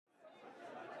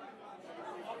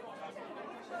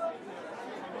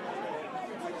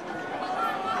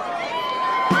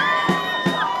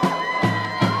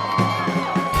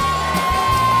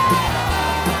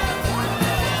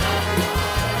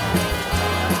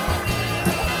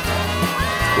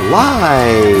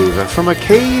Live from a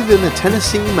cave in the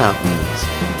Tennessee mountains,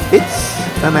 it's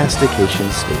a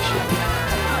Mastication Station.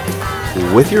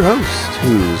 With your host,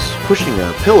 who's pushing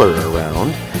a pillar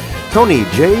around, Tony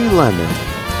J. Lemon.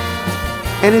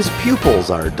 And his pupils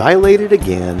are dilated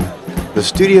again, the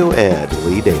Studio Ed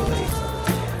Lee Daly.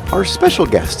 Our special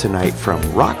guest tonight from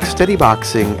Rock Steady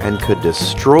Boxing and could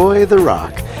destroy the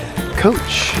rock,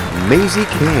 Coach Maizy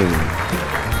King.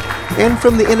 And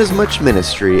from the Inasmuch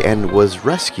Ministry and was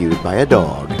rescued by a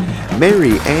dog,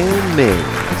 Mary Ann Mings.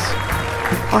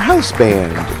 Our house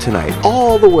band tonight,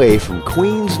 all the way from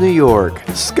Queens, New York,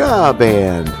 ska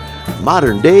band,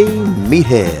 modern day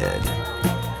MeatHead.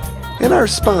 And our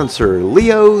sponsor,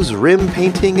 Leo's Rim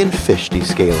Painting and Fish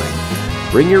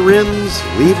Descaling. Bring your rims,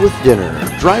 leave with dinner,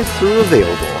 drive-through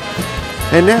available.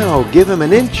 And now give him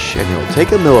an inch and he'll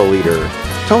take a milliliter.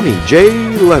 Tony J.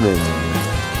 Lemon.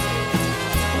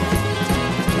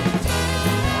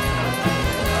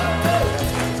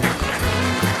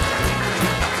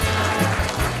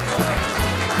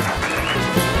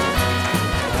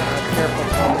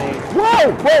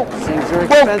 Whoa! Things are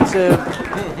expensive.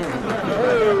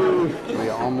 We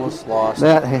almost lost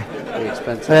the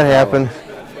expensive. That happened.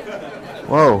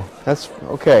 Whoa, that's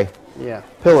okay. Yeah.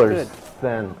 Pillars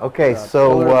then. Okay,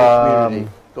 so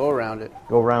go around it.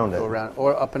 Go around it. Go around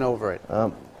or up and over it.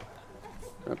 Up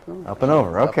and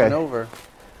over. Okay. Up and over.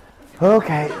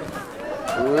 Okay.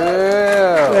 Whoa.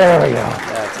 There we go.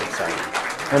 That's exciting.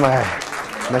 Am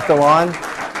I still on?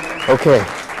 Okay.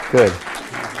 Good.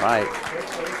 Right.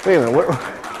 Wait a minute.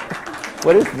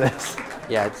 What is this?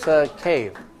 Yeah, it's a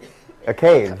cave. A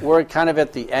cave. We're kind of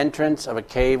at the entrance of a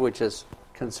cave, which is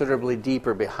considerably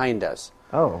deeper behind us.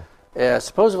 Oh.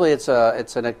 Supposedly, it's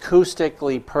an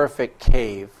acoustically perfect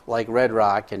cave, like Red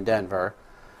Rock in Denver.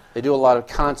 They do a lot of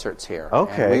concerts here.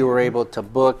 Okay. And we were able to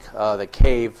book the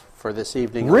cave for this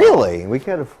evening. Really? We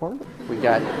can't afford it? We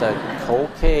got the whole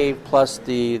cave plus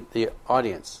the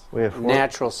audience. We have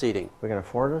natural seating. We can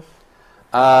afford it?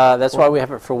 That's why we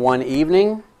have it for one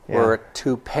evening. Yeah. We're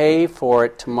to pay for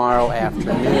it tomorrow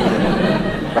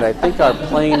afternoon. But I think our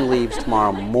plane leaves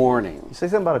tomorrow morning. You say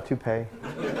something about a toupee?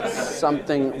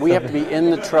 We have to be in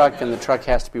the truck, and the truck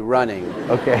has to be running.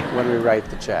 Okay. When we write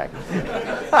the check.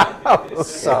 Okay.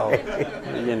 So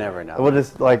you never know. We'll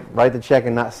just write the check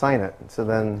and not sign it. So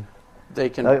then they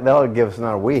can. That'll give us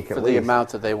another week for at the least. amount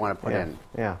that they want to put in.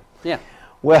 Yeah. Yeah.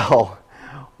 Well,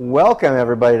 welcome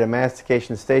everybody to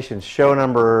Mastication Station, show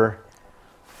number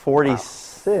 46.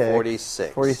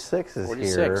 46. 46 is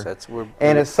 46. here.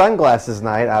 And it's sunglasses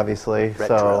night, obviously.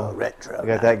 Retro we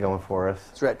got that going for us.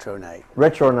 It's retro night.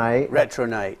 Retro night. Retro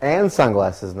night. And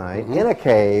sunglasses night in a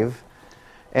cave.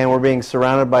 And we're being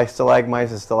surrounded by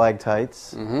stalagmites and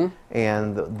stalactites.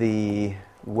 And the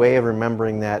way of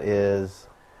remembering that is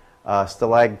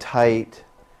stalactite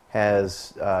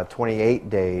has 28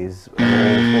 days.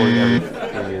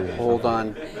 Hold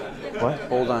on. What?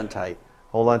 Hold on tight.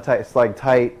 Hold on tight.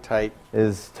 Stalactite tight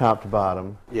is top to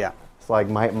bottom. Yeah.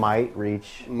 Stalagmite might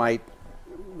reach. Might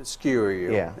skewer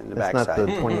you in the backside. That's not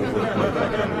the 28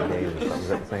 days or something. Is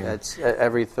that the same? That's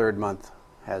every third month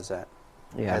has that.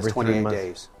 Yeah, has every 28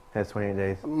 days. Has 28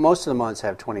 days. Most of the months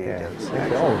have 28 days.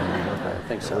 I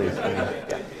think so. At least,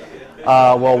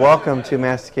 yeah. Well, welcome to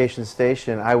Mastication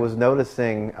Station. I was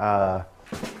noticing.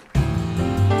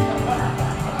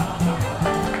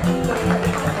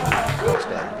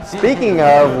 Speaking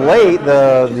of late,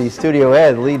 the Studio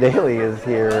Ed Lee Daly is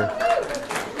here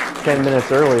 10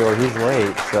 minutes early, or he's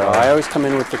late. So I always come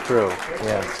in with the crew.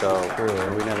 Yeah, so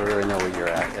we never really know where you're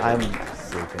at. I'm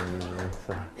sleeping usually.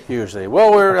 So. Usually.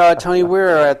 Well, we're Tony.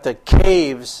 We're at the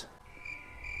caves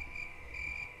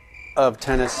of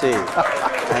Tennessee,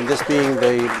 and this being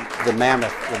the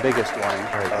mammoth, the biggest one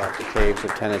of the caves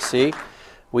of Tennessee.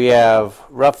 We have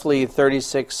roughly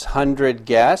 3,600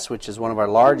 guests, which is one of our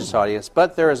largest audience,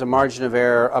 but there is a margin of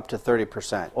error up to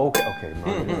 30%.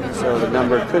 Okay. So the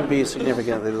number could be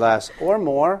significantly less or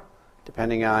more,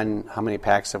 depending on how many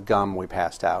packs of gum we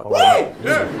passed out.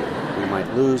 We might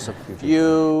lose a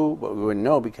few, but we wouldn't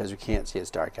know because we can't see.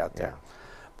 It's dark out there.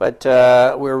 But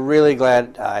we're really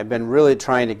glad. I've been really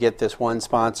trying to get this one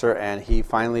sponsor, and he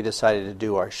finally decided to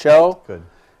do our show. Good.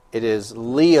 It is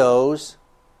Leo's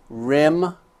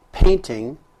Rim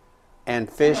Painting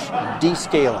and Fish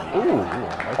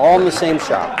Descaling. All in the same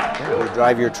shop. You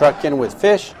drive your truck in with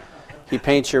fish. He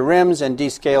paints your rims and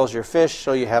descales your fish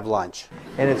so you have lunch.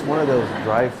 And it's one of those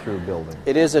drive-through buildings.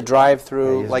 It is a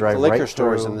drive-through, like the liquor right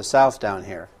stores through. in the South down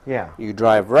here. Yeah. You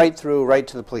drive right through, right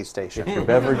to the police station. Get your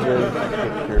beverages,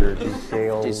 get your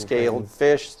descaled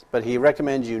fish, but he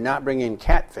recommends you not bring in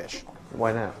catfish.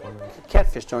 Why not?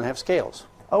 Catfish don't have scales.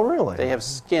 Oh, really? They have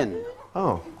skin.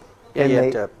 Oh. Yeah, And you they-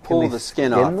 have to can pull they the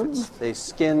skin skin off. them? They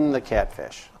skin the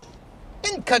catfish.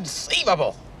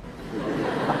 Inconceivable.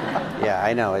 Yeah,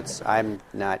 I know. I'm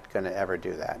not going to ever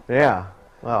do that. Yeah.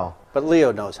 Well, But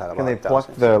Leo knows how to can log they pluck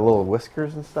thousands. the little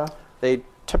whiskers and stuff? They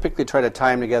typically try to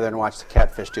tie them together and watch the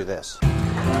catfish do this. They're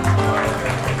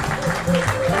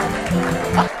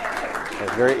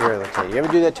very irritating. You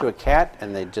ever do that to a cat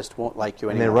and they just won't like you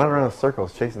And they anymore? run around in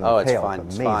circles chasing the Oh, it's tail. fun.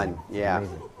 It's amazing. fun. Yeah.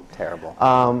 Amazing. Terrible.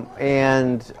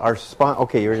 And our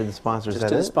okay, you already did the sponsors. Just Is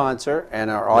to that the it? sponsor and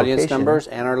our audience Location. numbers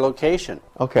and our location.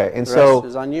 Okay, and The so rest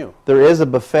is on you. there is a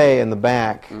buffet in the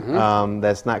back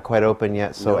that's not quite open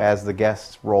yet. So No. as the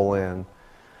guests roll in,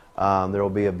 there will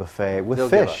be a buffet with They'll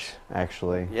give fish,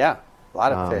 actually. Yeah, a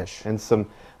lot of fish. And some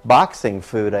boxing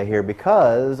food, I hear,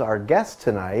 because our guest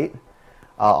tonight,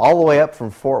 all the way up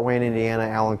from Fort Wayne, Indiana,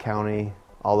 Allen County,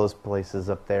 all those places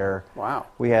up there. Wow.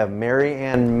 We have Mary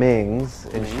Ann Mings,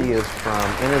 and she is from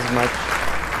Inasmuch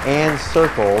and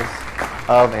Circles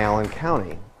of Allen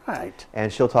County. Right.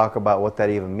 And she'll talk about what that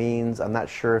even means. I'm not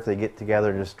sure if they get together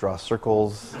and just draw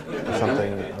circles or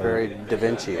something. Very Da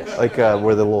Vinci-ish. Like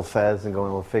where the little fez and go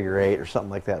in a little figure eight or something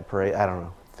like that parade. I don't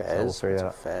know. So we'll Fez. figure that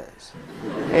out. Fez.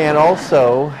 And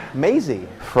also Maizy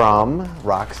from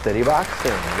Rocksteady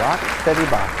Boxing. Rocksteady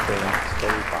Boxing.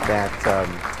 That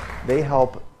they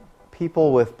help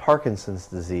people with Parkinson's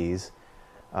disease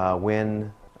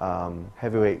win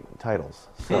heavyweight titles.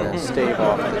 So stave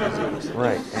off the disease.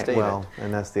 Right. Stave Well, it.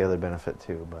 and that's the other benefit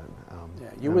too. But Yeah,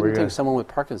 you wouldn't think someone with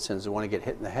Parkinson's would want to get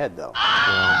hit in the head, though.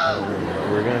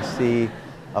 we're going to see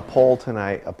a poll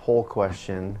tonight, a poll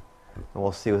question, and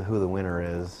we'll see who the winner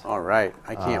is. All right.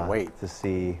 I can't wait. To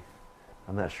see.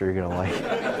 I'm not sure you're going to like it.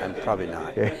 I'm probably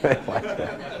not.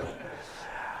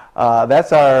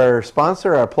 That's our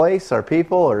sponsor, our place, our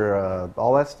people, or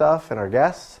all that stuff, and our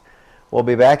guests. We'll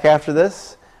be back after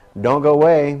this. Don't go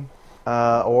away,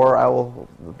 or I will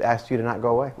ask you to not go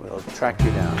away. We'll track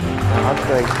you down. I'll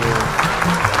track you.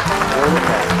 Roll it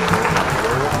back.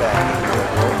 Roll it back.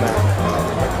 Roll it back.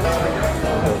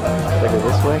 Take it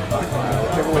this way?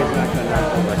 Whichever way is not going to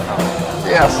knock over the collar.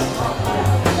 Yes.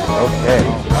 Okay.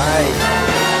 Right.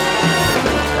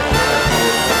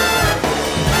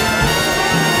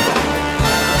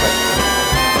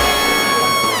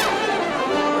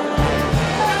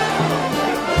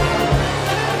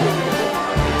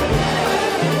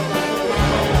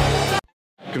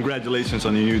 Congratulations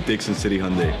on your new Dixon City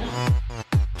Hyundai.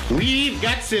 We've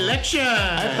got selection.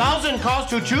 1,000 cars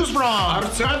to choose from. Our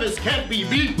service can't be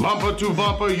beat. Bumper to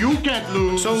bumper, you can't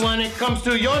lose. So when it comes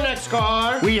to your next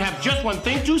car, we have just one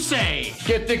thing to say.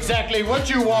 Get exactly what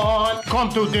you want. Come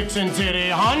to Dixon City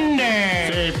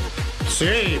Hyundai.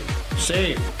 Save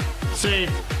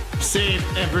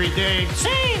every day.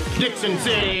 Save Dixon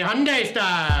City Hyundai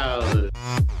style.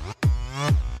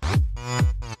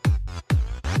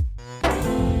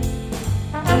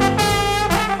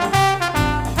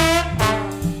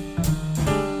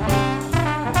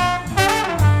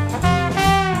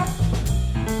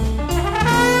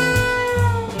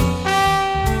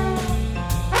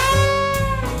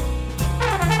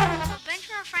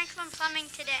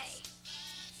 Today.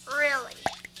 Really?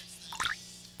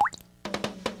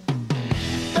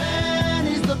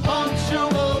 Benny's the punctual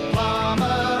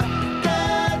plumber.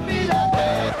 Get me the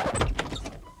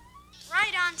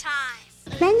Right on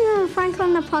time. Benjamin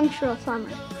Franklin the Punctual Plumber.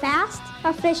 Fast,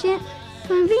 efficient,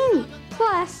 convenient.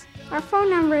 Plus, our phone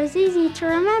number is easy to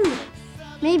remember.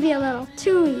 Maybe a little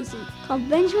too easy. Called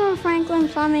Benjamin Franklin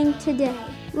Plumbing today.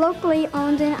 Locally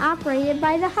owned and operated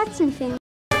by the Hudson family.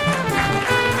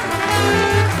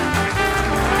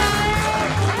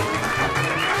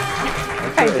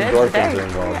 Endorphins are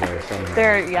involved there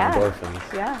somehow. Yeah.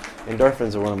 Endorphins. Yeah.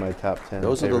 Endorphins are one of my top 10.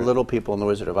 Those are the little people in the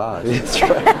Wizard of Oz. That's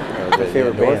right. My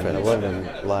favorite band. I love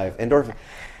them live. Endorphin.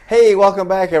 Hey, welcome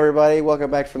back, everybody.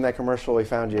 Welcome back from that commercial. We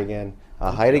found you again.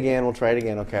 Hide again. We'll try it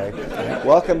again. Okay.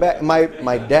 Welcome back.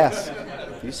 My desk.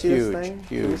 You see Huge, this thing?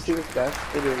 huge. You see this desk?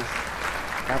 It is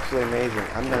absolutely amazing.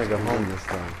 I'm gonna go home this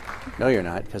thing. No, you're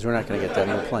not, because we're not going to get that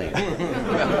on the plane.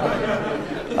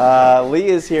 Lee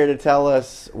is here to tell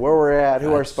us where we're at,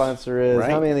 who our sponsor is, right.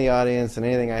 how many in the audience, and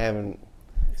anything I haven't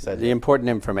said. The important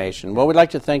information. Well, we'd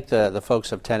like to thank the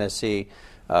folks of Tennessee.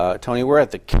 Tony, we're at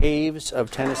the Caves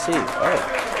of Tennessee. In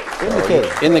the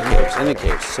cave. In the caves, in the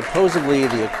caves. Supposedly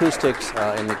the acoustics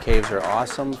in the caves are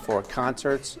awesome for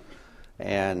concerts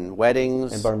and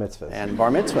weddings. And bar mitzvahs. And bar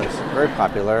mitzvahs. Very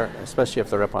popular, especially if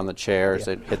they're up on the chairs.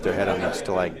 They hit their head on the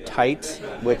stalactites.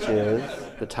 Which is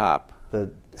The top.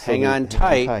 hang on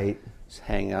tight.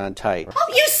 Hang on tight.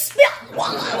 Oh, you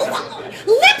smell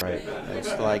lip. Right. And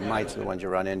stalagmites are the ones you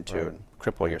run into and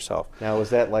cripple yourself. Now, was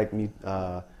that like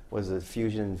Was it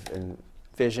fusion and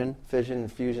Fission. fission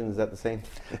and fusion? Is that the same?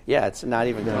 Yeah, it's not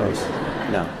even close.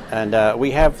 No. And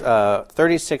we have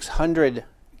 3,600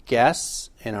 guests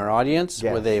in our audience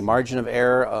with a margin of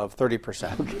error of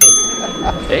 30%.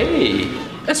 Hey,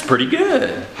 that's pretty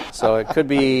good. So it could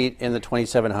be in the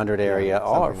 2,700 area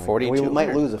or 4,200. We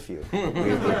might lose a few.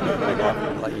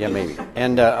 Yeah, maybe.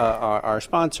 And our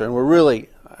sponsor, and we're really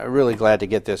glad to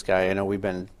get this guy. I know we've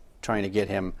been trying to get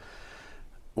him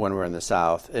when we're in the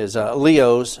South, is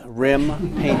Leo's Rim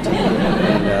Painting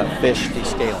and Fish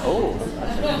Descaling.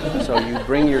 Oh, so you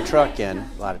bring your truck in, a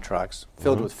lot of trucks,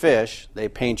 filled with fish, they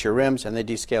paint your rims, and they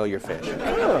descale your fish.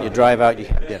 You drive out, you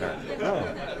have dinner.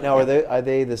 Now, are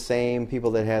they the same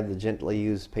people that had the gently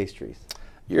used pastries?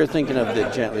 You're thinking of the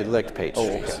gently licked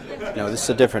pastries. No, this is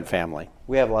a different family.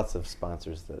 We have lots of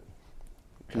sponsors that...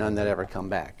 None that ever come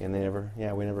back. And we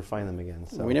never find them again.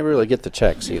 So. We never really get the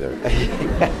checks either.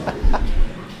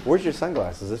 Where's your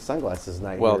sunglasses? It's sunglasses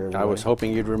night. Well, I was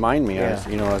hoping you'd remind me. I was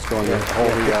going to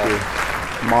hold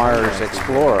Mars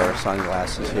Explorer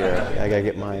sunglasses here. I gotta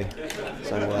get my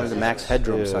sunglasses. The Max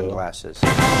Headroom sunglasses.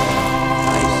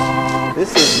 Nice.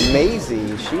 This is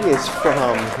Maizy. She is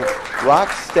from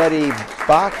Rocksteady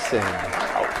Boxing.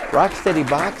 Rocksteady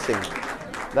Boxing.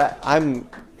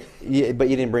 But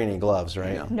you didn't bring any gloves,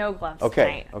 right? No gloves. Okay.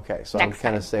 Tonight. Okay. So Next I'm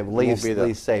kind of time. safe.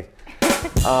 Leave safe.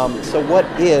 So what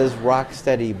is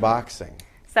Rocksteady Boxing?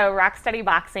 So Rocksteady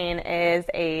Boxing is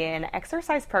an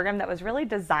exercise program that was really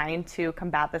designed to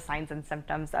combat the signs and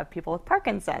symptoms of people with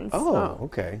Parkinson's. Oh,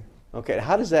 okay. Okay.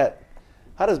 How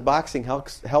does boxing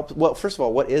help? Well, first of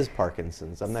all, what is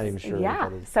Parkinson's? I'm not even sure. Yeah.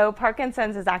 So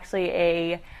Parkinson's is actually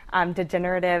a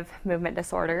degenerative movement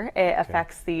disorder. It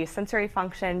affects the sensory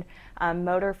function,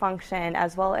 motor function,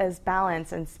 as well as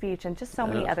balance and speech, and just so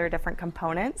many other different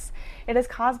components. It is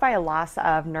caused by a loss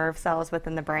of nerve cells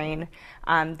within the brain.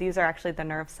 These are actually the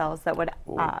nerve cells that would,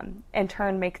 in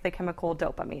turn, make the chemical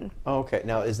dopamine. Oh, okay.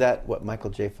 Now, is that what Michael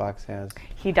J. Fox has?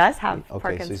 He does have Parkinson's.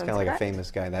 Parkinson's. So he's kind of like a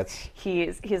famous guy.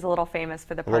 He's a little famous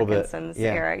for the Parkinson's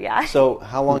era. Yeah. So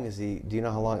how long is he? Do you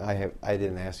know how long? I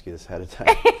didn't ask you this ahead of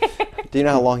time. Do you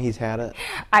know how long he's had it?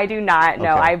 I do not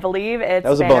know. Okay. I believe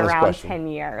it's been around 10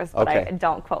 years, but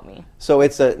don't quote me. So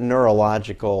it's a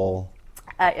neurological...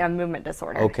 a movement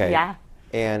disorder. Okay. Yeah.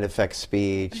 And affects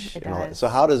speech. It and all that. does. So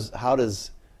how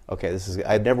does... Okay,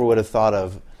 I never would have thought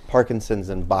of Parkinson's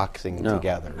and boxing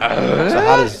together.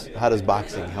 So how does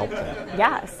boxing help that?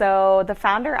 Yeah, so the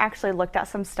founder actually looked at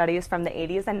some studies from the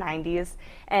 80s and 90s,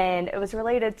 and it was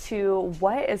related to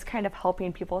what is kind of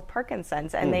helping people with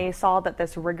Parkinson's. And they saw that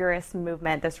this rigorous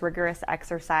movement, this rigorous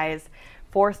exercise,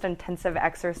 forced intensive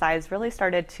exercise really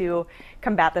started to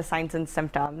combat the signs and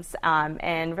symptoms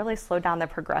and really slow down the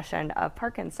progression of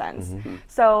Parkinson's.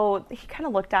 So he kind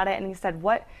of looked at it and he said,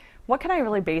 what can I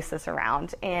really base this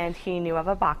around? And he knew of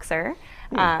a boxer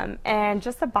and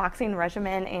just the boxing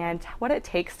regimen and what it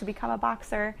takes to become a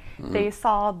boxer. They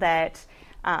saw that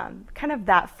kind of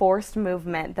that forced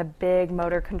movement, the big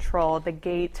motor control, the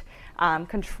gait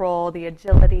control, the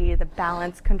agility, the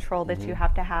balance control that you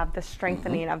have to have, the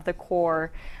strengthening of the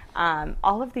core.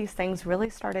 All of these things really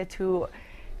started to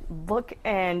look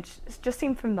and just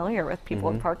seem familiar with people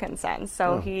with Parkinson's.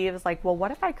 So he was like, well,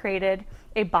 what if I created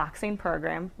a boxing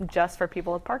program just for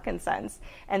people with Parkinson's?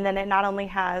 And then it not only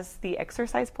has the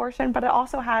exercise portion, but it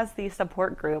also has the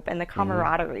support group and the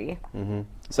camaraderie.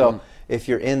 So if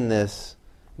you're in this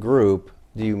group,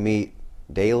 do you meet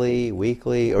daily,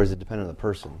 weekly, or does it depend on the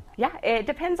person? Yeah, it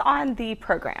depends on the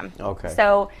program. Okay.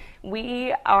 So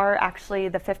we are actually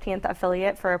the 15th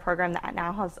affiliate for a program that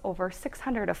now has over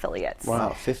 600 affiliates.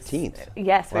 Wow, 15th.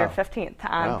 Yes, Wow. we're 15th.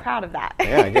 I'm proud of that.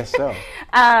 Yeah, I guess so.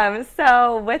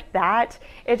 So with that,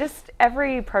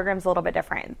 every program's a little bit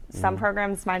different. Some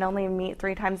programs might only meet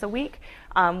 3 times a week.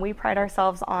 We pride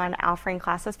ourselves on offering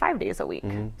classes 5 days a week.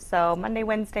 So Monday,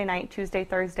 Wednesday night, Tuesday,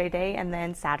 Thursday day, and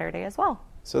then Saturday as well.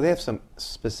 So they have some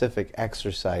specific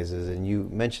exercises, and you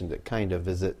mentioned it kind of.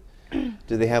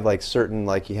 Do they have like certain,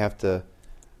 like you have to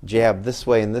jab this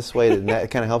way and this way, and that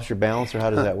kind of helps your balance, or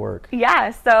how does that work? Yeah,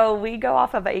 so we go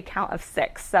off of a count of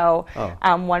 6. So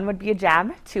 1 would be a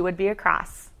jab, 2 would be a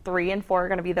cross, 3 and 4 are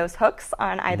going to be those hooks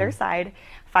on either side,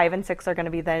 5 and 6 are going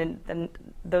to be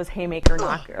those haymaker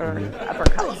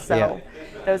uppercuts. So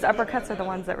those uppercuts are the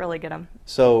ones that really get them.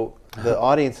 So the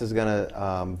audience is going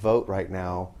to vote right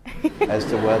now as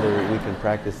to whether we can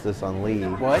practice this on Lee.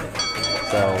 What?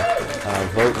 So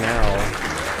vote now,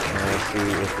 and we'll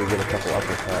see if we get a couple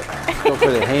uppercuts. Go for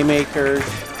the haymakers,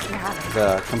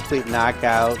 the complete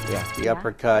knockout, the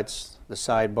uppercuts, the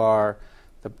sidebar,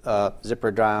 the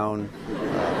zipper down.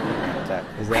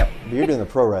 that. Is that you're doing the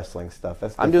pro wrestling stuff?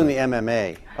 That's I'm doing the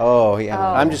MMA. Oh, yeah.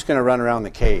 Oh. I'm just going to run around the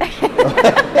cage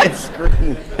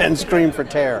and scream for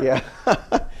terror. Yeah.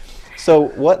 So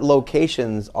what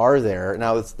locations are there?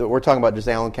 Now, we're talking about just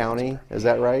Allen County, is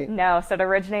that right? No, so it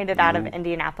originated out of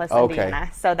Indianapolis, Indiana.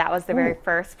 So that was the very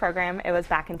first program. It was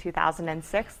back in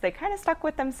 2006. They kind of stuck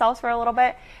with themselves for a little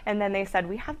bit, and then they said,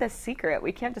 we have this secret.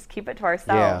 We can't just keep it to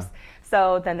ourselves. Yeah.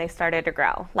 So then they started to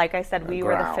grow. Like I said, we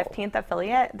were the 15th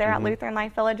affiliate there at Lutheran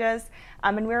Life Villages,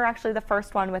 and we were actually the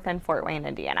first one within Fort Wayne,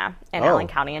 Indiana, and Allen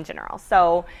County in general.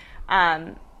 So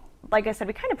like I said,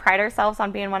 we kind of pride ourselves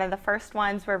on being one of the first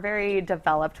ones. We're very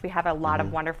developed. We have a lot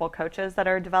of wonderful coaches that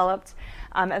are developed,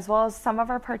 as well as some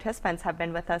of our participants have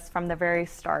been with us from the very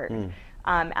start.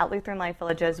 At Lutheran Life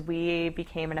Villages, we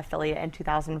became an affiliate in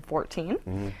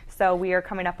 2014. So we are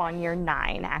coming up on year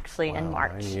 9, actually, in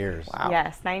March. 9 years. Wow.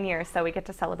 Yes, 9 years. So we get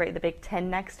to celebrate the Big 10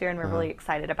 next year, and we're really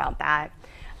excited about that.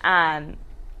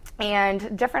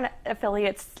 And different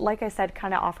affiliates, like I said,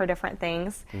 kind of offer different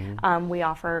things. We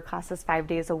offer classes 5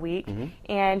 days a week,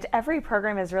 and every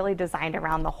program is really designed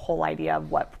around the whole idea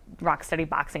of what Rock Steady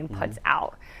Boxing puts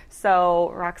out.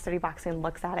 So Rock Steady Boxing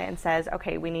looks at it and says,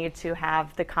 okay, we need to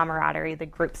have the camaraderie, the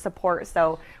group support.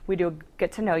 So we do a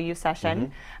get to know you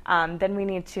session. Then we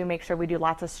need to make sure we do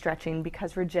lots of stretching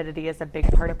because rigidity is a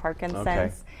big part of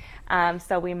Parkinson's.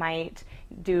 So we might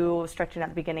do stretching at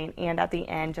the beginning and at the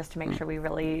end just to make sure we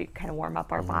really kind of warm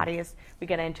up our bodies. We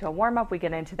get into a warm up, we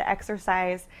get into the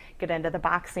exercise, get into the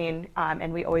boxing,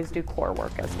 and we always do core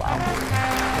work as well.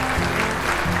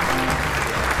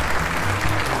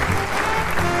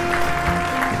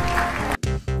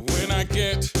 When I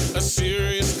get a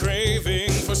serious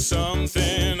craving for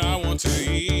something I want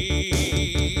to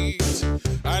eat,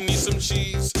 I need some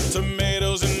cheese,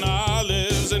 tomatoes, and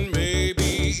olives, and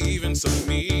maybe even some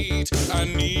meat. I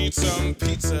need some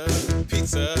pizza,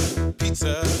 pizza,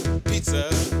 pizza, pizza,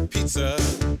 pizza,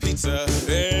 pizza.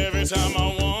 Every time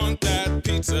I want that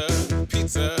pizza,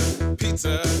 pizza,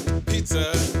 pizza,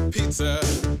 pizza, pizza,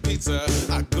 pizza,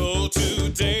 I go to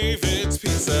David's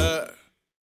Pizza.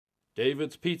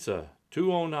 David's Pizza,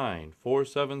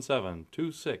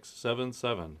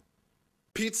 209-477-2677.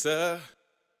 Pizza.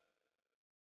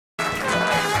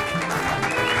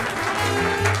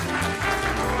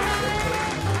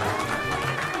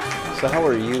 So how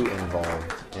are you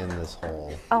involved in this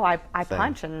whole Oh, I thing?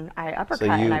 punch and I uppercut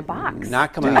So and I box.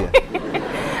 Not coming out.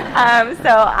 So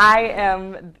I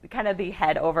am kind of the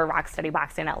head over Rock Steady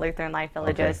Boxing at Lutheran Life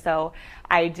Villages. So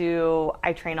I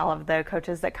train all of the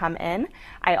coaches that come in.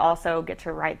 I also get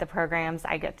to write the programs.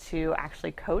 I get to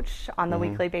actually coach on the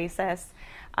weekly basis.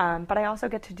 But I also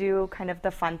get to do kind of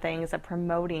the fun things of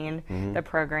promoting the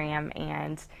program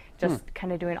and just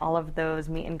kind of doing all of those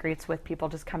meet and greets with people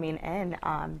just coming in,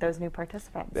 those new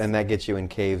participants. And that gets you in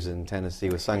caves in Tennessee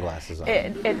with sunglasses on.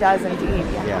 It does indeed,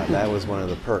 yeah. Yeah, that was one of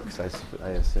the perks, I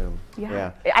assume.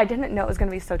 Yeah. I didn't know it was going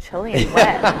to be so chilly and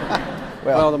wet.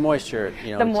 Well, the moisture,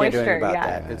 you know, The you can't do moisture, anything about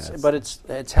yeah. that. But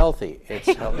it's healthy. It's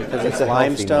healthy because it's a healthy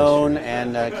limestone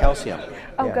and calcium.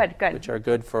 Oh, good. Which are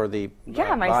good for the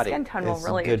Yeah, my body. skin tone will It's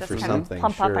really good just for kind something,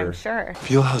 of plump up, I'm sure. sure.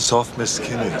 Feel how soft my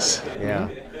skin is. Yeah.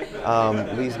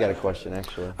 Lee's got a question,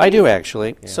 actually. I do,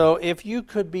 actually. Yeah. So if you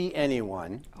could be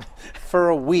anyone for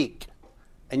a week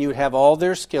and you'd have all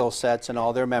their skill sets and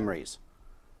all their memories,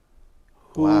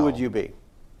 who would you be?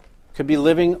 Could be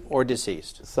living or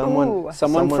deceased.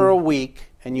 Someone for a week,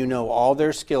 and you know all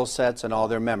their skill sets and all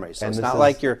their memories. So it's not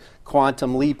like you're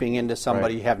quantum leaping into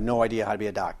somebody you have no idea how to be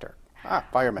a doctor.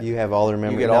 Fireman. You have all their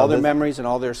memories. You get all their memories and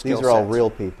all their skill sets. These are all real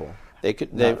people. They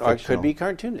could be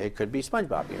cartoon. It could be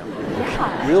SpongeBob. You know,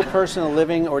 real person,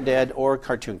 living or dead, or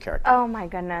cartoon character. Oh my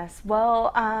goodness.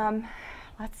 Well,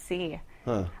 let's see.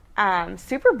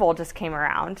 Super Bowl just came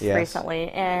around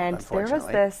recently, and there was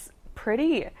this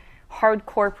pretty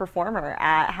hardcore performer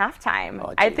at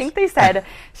halftime. I think they said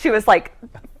she was like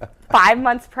 5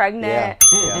 months pregnant,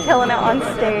 killing it on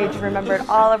stage, remembered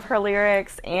all of her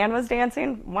lyrics, and was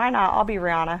dancing. Why not? I'll be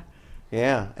Rihanna.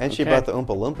 Yeah, and she brought the Oompa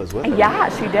Loompas with her. Yeah,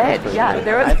 she did. Yeah,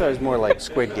 there was. I thought it was more like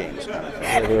Squid Games.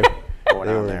 They were like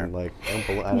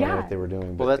Oompa. I don't know what they were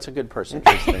doing. Well, that's a good person.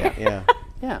 Yeah.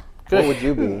 Good. What would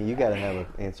you be? You got to have an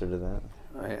answer to that.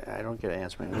 I don't get an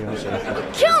answer.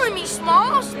 You're killing me,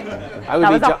 Smalls.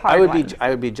 I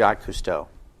would be Jacques Cousteau.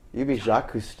 You'd be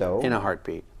Jacques Cousteau in a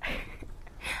heartbeat.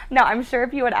 No, I'm sure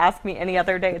if you would ask me any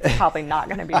other day, it's probably not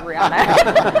going to be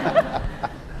Rihanna.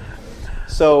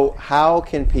 So how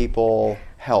can people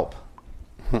help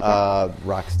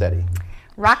Rock Steady?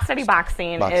 Rock Steady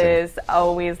Boxing is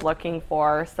always looking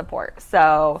for support.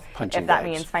 So if that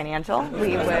means financial,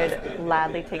 we would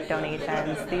gladly take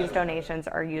donations. These donations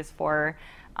are used for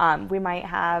We might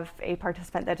have a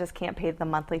participant that just can't pay the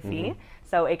monthly fee,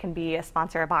 so it can be a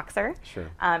sponsor, a boxer. Sure.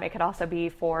 It could also be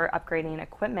for upgrading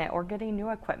equipment or getting new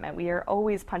equipment. We are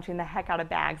always punching the heck out of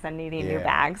bags and needing new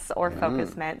bags or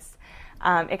focus mitts.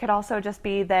 It could also just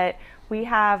be that we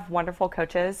have wonderful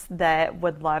coaches that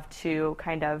would love to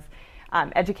kind of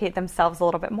educate themselves a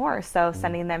little bit more. So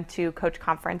sending them to coach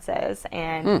conferences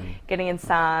and getting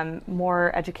some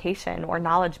more education or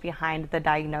knowledge behind the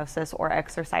diagnosis or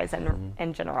exercise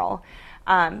in general.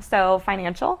 So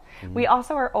financial. We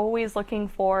also are always looking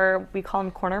for, we call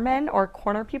them cornermen or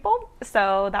corner people.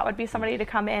 So that would be somebody to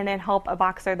come in and help a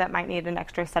boxer that might need an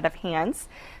extra set of hands.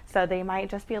 So they might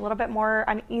just be a little bit more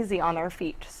uneasy on their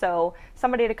feet. So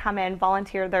somebody to come in,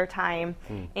 volunteer their time,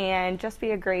 and just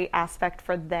be a great aspect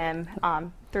for them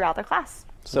throughout the class.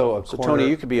 So Tony,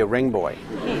 you could be a ring boy.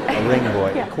 A ring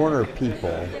boy. Corner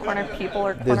people. Corner people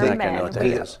or corner men.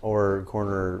 Or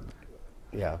corner, people.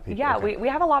 Yeah, okay. we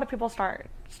have a lot of people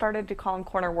started to call them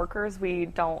corner workers. We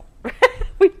don't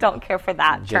we don't care for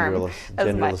that term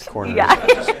as much. Corners. Yeah.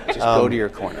 Just go to your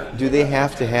corner. Do they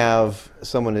have to have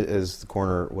someone as the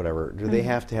corner, whatever? Do they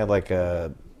have to have like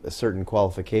a certain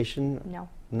qualification? No.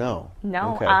 No.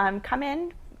 Okay. Come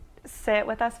in, sit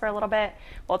with us for a little bit.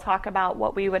 We'll talk about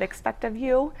what we would expect of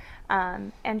you,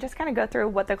 and just kind of go through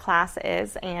what the class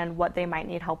is and what they might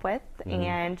need help with.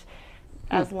 And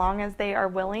as long as they are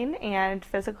willing and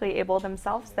physically able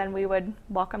themselves, then we would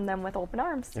welcome them with open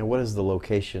arms. And what is the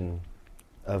location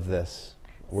of this?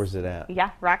 Where's it at?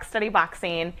 Yeah, Rock Steady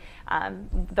Boxing.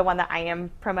 The one that I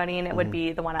am promoting, it would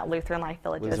be the one at Lutheran Life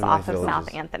Villages off of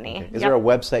South Anthony. Okay. Is there a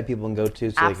website people can go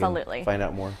to so they can find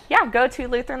out more? Yeah, go to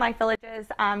Lutheran Life Villages,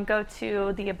 go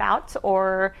to the About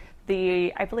or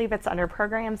I believe it's under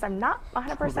programs. I'm not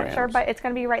 100% sure, but it's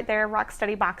going to be right there, Rock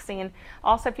Steady Boxing.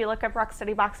 Also, if you look up Rock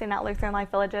Steady Boxing at Lutheran Life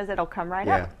Villages, it'll come right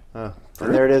up. And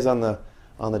there it is on the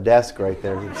desk right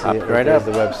there. You can see it right up.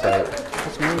 The website.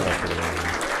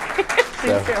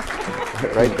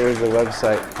 That's right there's the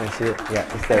website. Can I see it?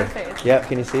 Yeah, it's there. Yeah,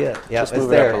 can you see it? Yeah, just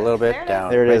move it up a little bit down.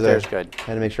 There it is. There's good. I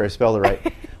had to make sure I spelled it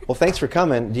right. Well, thanks for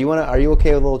coming. Are you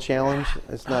okay with a little challenge?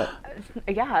 It's not.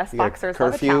 Yeah, us boxers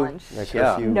love a challenge.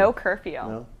 Curfew? No curfew.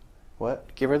 No?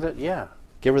 What? Give her the yeah.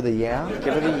 Give her the yeah?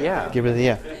 Give her the yeah. Give her the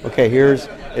yeah. Okay,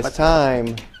 it's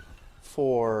time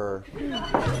for...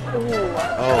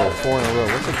 Oh, 4 in a row.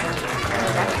 What's it called?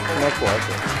 Neck wipe.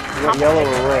 You want yellow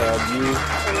or red?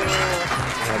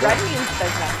 Red means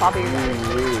business. I'll be red.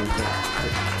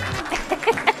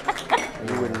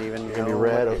 You wouldn't even know. You'll be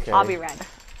red? Okay. I'll be red.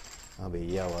 I'll be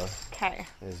yellow. Okay.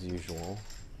 As usual.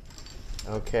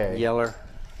 Okay. Yeller.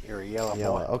 You're a yellow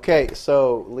boy. Okay,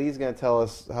 so Lee's going to tell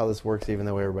us how this works, even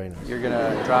though everybody knows. You're going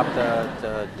to drop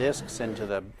the discs into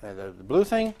the blue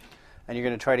thing, and you're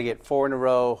going to try to get 4 in a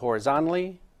row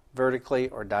horizontally, vertically,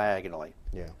 or diagonally.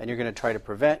 Yeah. And you're going to try to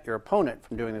prevent your opponent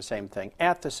from doing the same thing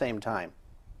at the same time.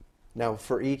 Now,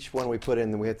 for each one we put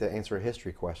in, we have to answer a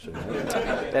history question.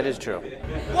 Right? That is true.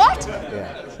 What?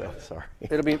 Yeah, so sorry.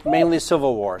 It'll be mainly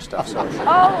Civil War stuff. So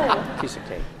piece of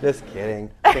cake. Just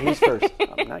kidding. Okay, who's first?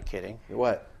 I'm not kidding.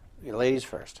 What? Ladies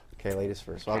first. Okay, ladies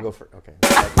first. So I'll go first. Okay.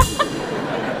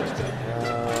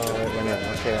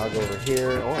 Okay, I'll go over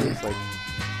here. Oh, it's like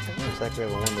we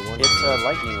have a 1-to-1. It's a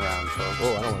lightning round, folks.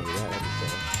 Oh, I don't want to do that. That'd be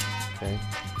silly. Okay.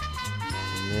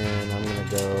 And then I'm going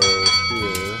to go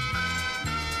here.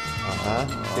 See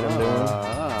what I'm doing?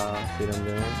 See what I'm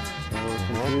doing? A little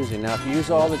confusing. Now, if you use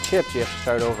all the chips, you have to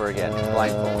start over again,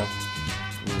 blindfold.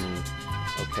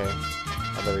 Okay.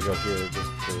 I better go here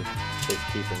just for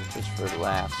safekeeping. Just for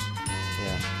laughs.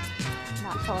 Yeah.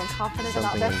 Not feeling confident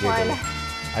about Something this one.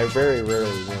 I very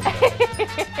rarely win.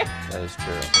 That is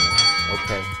true.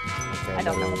 Okay. I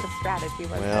don't know what the strategy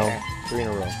was well, there. 3 in a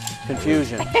row.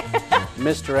 Confusion.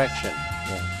 Misdirection.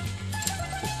 Yeah.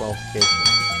 Disqualification.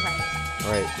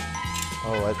 Right.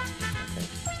 Oh, okay.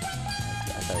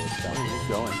 I thought it was done. Keep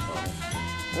going, Tony.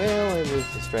 Well, it was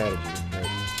the strategy. Right?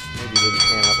 Maybe it didn't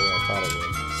pan out the way I thought it would.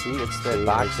 See, it's that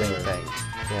boxing thing.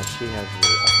 Yeah, she has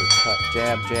the uppercut.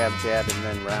 Jab, jab, jab, and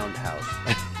then roundhouse.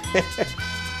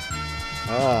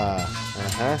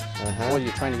 Well,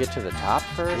 you're trying to get to the top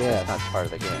first? Yeah. That's not part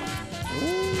of the game.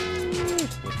 Ooh.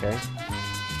 Okay.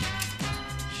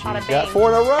 She's got 4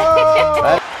 in a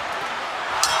row!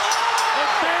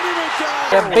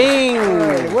 Bing!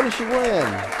 Right, what did she win?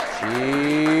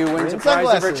 She wins a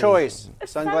prize of her choice.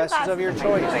 Sunglasses of your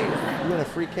choice. You win a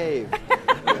free cave.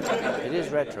 It is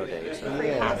retro day. So.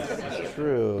 Yeah, that's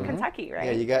true. Kentucky, right?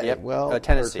 Yeah, you got well.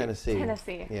 Tennessee.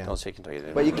 Tennessee. Yeah. Don't say Kentucky.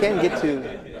 But you can get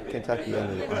to Kentucky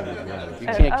under the ground. You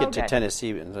can't get to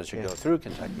Tennessee unless you go through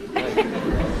Kentucky.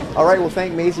 All right, well,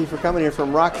 thank Maizy for coming here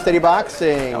from Rocksteady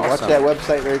Boxing. Awesome. Watch that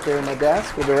website right there on my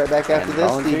desk. We'll be right back after this.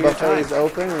 volunteer The your buffet is time.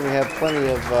 open, and we have plenty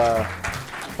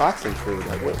of boxing food.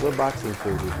 Like what boxing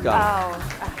food?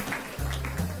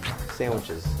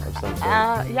 Sandwiches of some sort.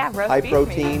 Yeah, roast high beef,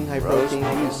 protein, maybe. high protein.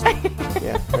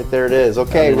 Yeah, right there it is.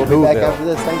 Okay, we'll be back after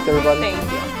this. Thanks, everybody.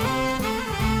 Thank you.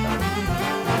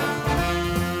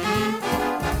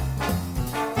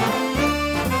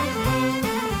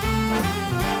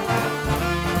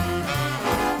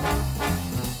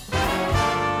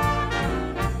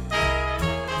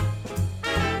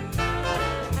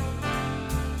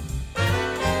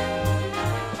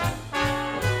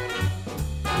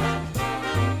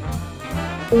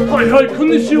 Hi,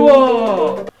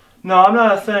 konnichiwa! No, I'm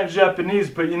not a fan of Japanese,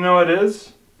 but you know what it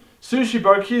is? Sushi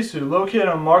Bar Kisu, located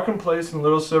on Markham Place in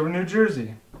Little Silver, New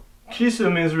Jersey.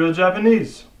 Kisu means real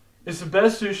Japanese. It's the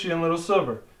best sushi in Little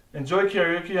Silver. Enjoy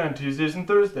karaoke on Tuesdays and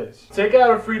Thursdays. Take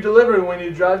out a free delivery when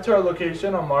you drive to our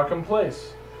location on Markham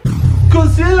Place.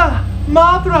 Godzilla!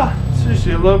 Mabra!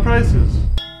 Sushi at low prices.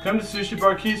 Come to Sushi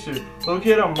Bar Kisu,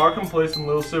 located on Markham Place in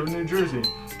Little Silver, New Jersey.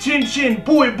 Chin chin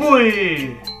boy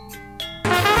boy!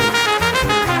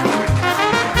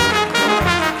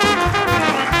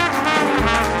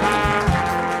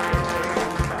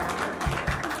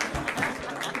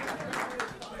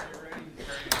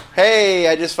 Hey,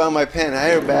 I just found my pen.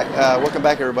 Hi, welcome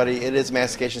back, everybody. It is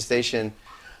Mastication Station.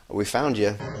 We found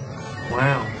you.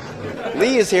 Wow.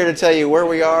 Lee is here to tell you where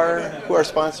we are, who our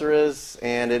sponsor is,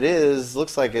 and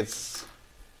looks like it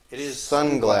is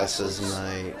sunglasses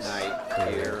night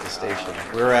here at the station.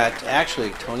 We're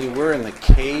actually, Tony, we're in the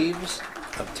caves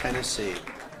of Tennessee.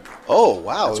 Oh,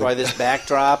 wow. That's why this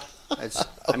backdrop,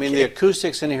 I mean, the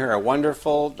acoustics in here are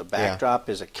wonderful. The backdrop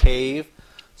is a cave.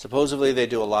 Supposedly they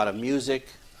do a lot of music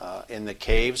in the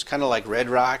caves, kind of like Red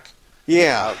Rock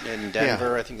out in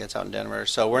Denver. I think that's out in Denver.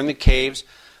 So we're in the caves.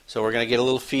 So we're going to get a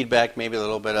little feedback, maybe a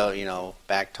little bit of,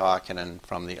 back talk and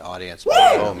from the audience.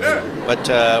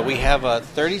 But we have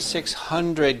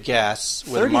 3,600 guests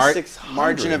with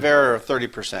margin of error of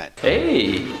 30%.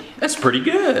 Hey, that's pretty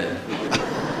good.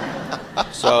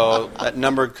 So that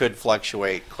number could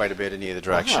fluctuate quite a bit in either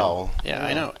direction. Wow. Yeah,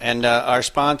 I know. And our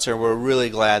sponsor, we're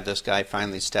really glad this guy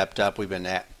finally stepped up. We've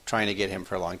been trying to get him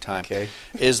for a long time. Okay.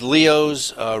 Is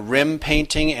Leo's rim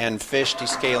painting and fish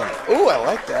descaling. Ooh, I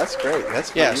like that. That's great.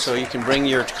 That's yeah. So you can bring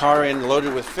your car in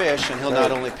loaded with fish, and he'll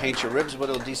not only paint your ribs, but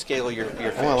he'll descale your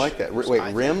fish. Oh, I like that.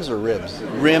 Wait, rims or ribs?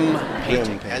 Rim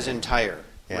painting, as in tire.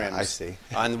 Yeah, rims. I see.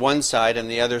 On one side,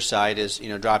 and the other side is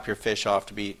drop your fish off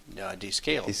to be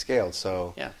descaled. Descaled.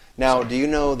 So yeah. Now, do you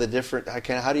know the difference?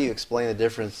 How do you explain the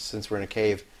difference, since we're in a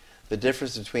cave? The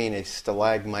difference between a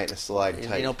stalagmite and a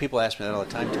stalactite. People ask me that all the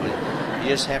time, Tony. You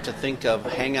just have to think of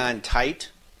hang on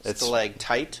tight,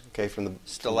 stalactite. Okay, from the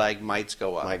stalagmites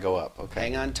go up. Might go up. Okay.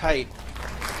 Hang on tight,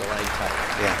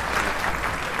 stalactite. Yeah.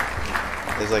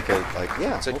 There's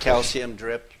It's a calcium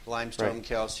drip, limestone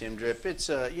calcium drip. It's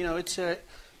it's a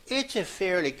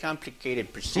fairly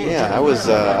complicated procedure. Yeah,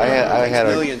 I had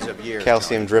millions of years.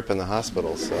 Calcium drip in the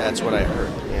hospital. So that's what I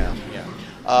heard. Yeah.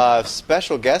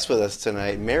 Special guest with us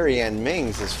tonight, Marianne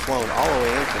Mings, has flown all the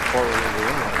way in from Fort Wayne,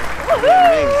 Indiana.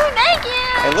 Thank you.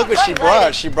 And look what she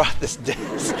brought. She brought this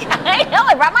desk. I know,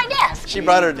 I brought my desk. She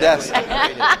brought her desk.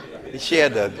 She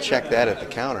had to check that at the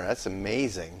counter. That's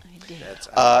amazing.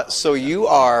 So you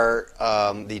are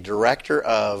the director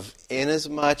of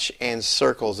Inasmuch and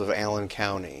Circles of Allen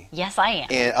County. Yes, I am.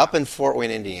 And up in Fort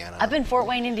Wayne, Indiana. Up in Fort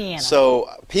Wayne, Indiana. So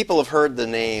people have heard the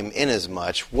name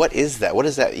Inasmuch. What is that? What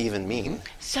does that even mean?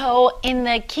 So in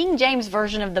the King James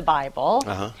Version of the Bible,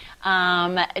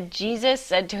 Jesus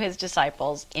said to his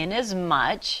disciples,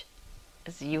 "Inasmuch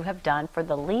as you have done for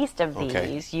the least of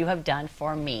these, you have done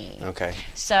for me." Okay.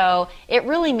 So it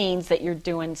really means that you're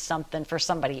doing something for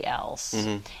somebody else.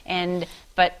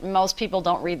 But most people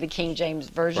don't read the King James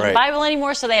Version of the Bible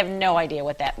anymore, so they have no idea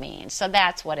what that means. So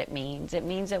that's what it means. It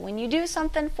means that when you do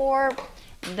something for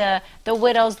the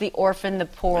widows, the orphan, the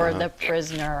poor, the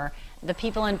prisoner, the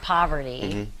people in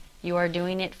poverty, you are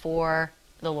doing it for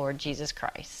the Lord Jesus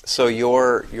Christ. So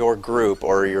your group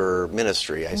or your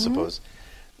ministry, I suppose,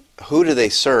 who do they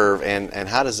serve, and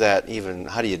how does that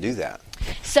how do you do that?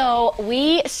 So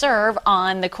we serve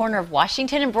on the corner of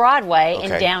Washington and Broadway in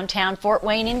downtown Fort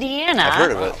Wayne, Indiana. I've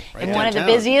heard of it. In one of the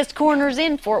busiest corners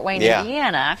in Fort Wayne,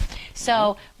 Indiana.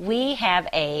 So we have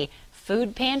a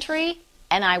food pantry,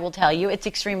 and I will tell you, it's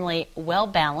extremely well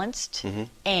balanced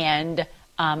and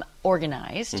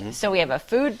organized. So we have a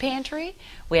food pantry,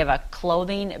 we have a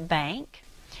clothing bank,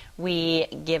 we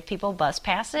give people bus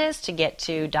passes to get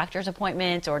to doctor's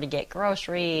appointments or to get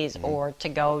groceries or to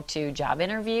go to job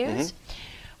interviews.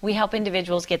 We help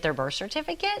individuals get their birth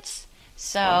certificates.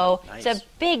 So nice. It's a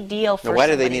big deal for Now, why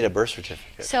do they somebody. need a birth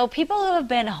certificate? So people who have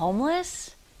been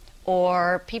homeless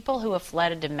or people who have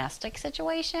fled a domestic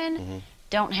situation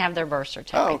don't have their birth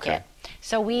certificate. Oh, okay.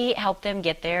 So we help them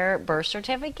get their birth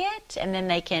certificate, and then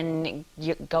they can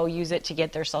go use it to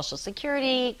get their Social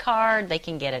Security card. They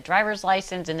can get a driver's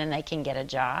license, and then they can get a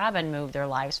job and move their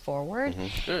lives forward.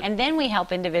 And then we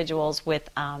help individuals with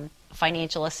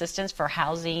financial assistance for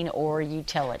housing or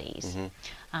utilities.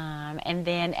 And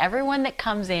then everyone that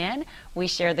comes in, we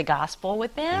share the gospel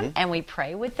with them, and we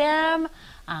pray with them.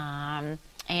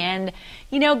 And,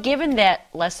 you know, given that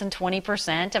less than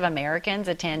 20% of Americans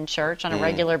attend church on a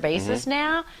regular basis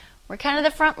now, we're kind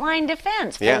of the frontline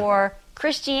defense for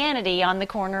Christianity on the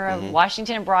corner of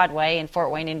Washington and Broadway in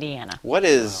Fort Wayne, Indiana. What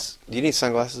is... Do you need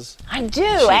sunglasses? I do,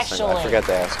 actually. I forgot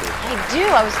to ask you. I do.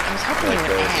 I was hoping you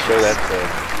would ask. Show that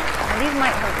These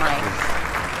might hurt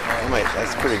my...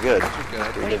 That's pretty good.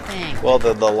 What do you think? Well,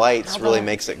 the lights really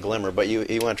makes it glimmer, but you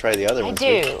want to try the other ones?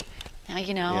 I do. Now,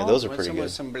 you know... Yeah, those are pretty good.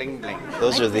 With some bling bling.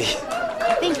 Those are the...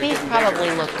 I think these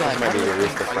probably look good. Might be the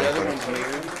Aretha Franklin.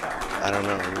 I don't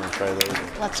know. You want to try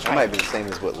those? Let's try That might be the same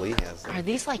as what Lee has. Are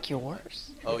these like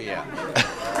yours? Oh, yeah.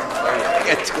 I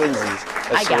got twinsies.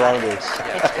 I got it.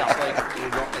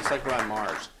 Yeah, it's like we're on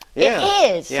Mars. Yeah.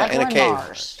 It is. Yeah, like in we're a on cave.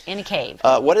 Mars. In a cave.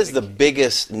 What is the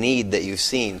biggest need that you've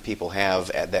seen people have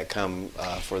that come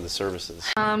for the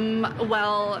services?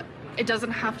 Well, it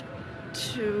doesn't have to...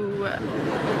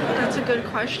 That's a good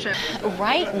question.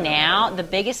 Right now, the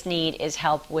biggest need is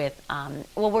help with,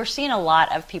 well, we're seeing a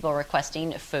lot of people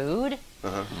requesting food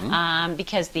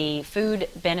because the food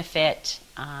benefit,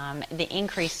 the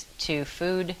increase to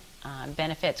food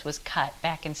benefits was cut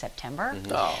back in September.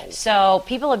 So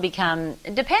people have become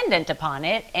dependent upon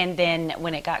it, and then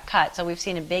when it got cut, so we've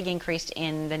seen a big increase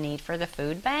in the need for the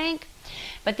food bank.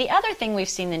 But the other thing we've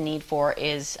seen the need for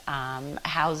is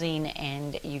housing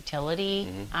and utility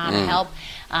help.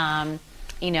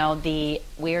 You know,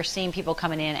 we are seeing people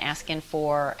coming in asking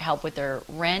for help with their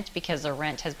rent because their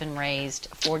rent has been raised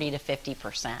 40 to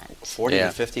 50%. 40 to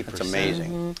 50%. That's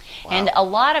amazing. Wow. And a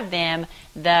lot of them,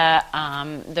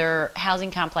 their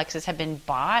housing complexes have been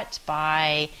bought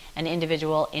by an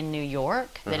individual in New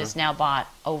York that has now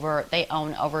they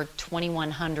own over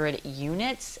 2,100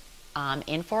 units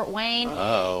in Fort Wayne.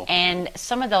 And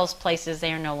some of those places,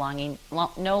 they are no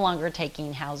longer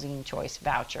taking housing choice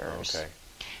vouchers.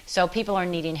 So people are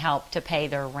needing help to pay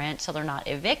their rent so they're not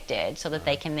evicted, so that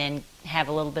they can then have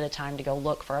a little bit of time to go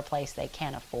look for a place they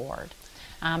can afford.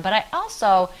 But I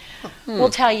also will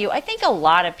tell you, I think a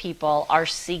lot of people are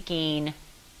seeking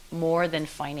more than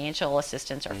financial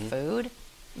assistance or food.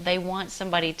 They want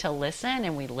somebody to listen,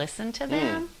 and we listen to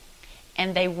them.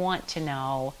 And they want to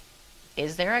know,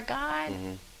 is there a God?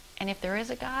 And if there is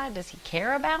a God, does he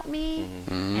care about me?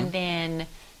 And then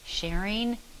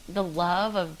sharing the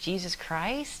love of Jesus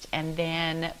Christ and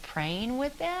then praying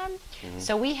with them.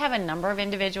 So we have a number of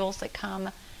individuals that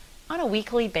come on a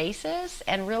weekly basis,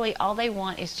 and really all they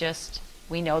want is just,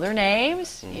 we know their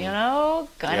names, you know,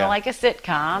 kind of like a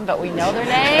sitcom, but we know their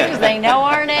names, they know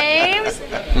our names,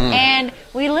 and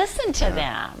we listen to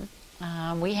them.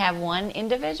 We have one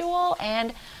individual,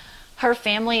 and her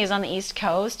family is on the East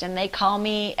Coast, and they call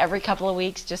me every couple of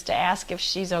weeks just to ask if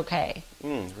she's okay.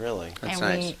 Really? That's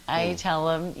and nice. I tell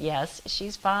them, yes,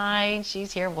 she's fine.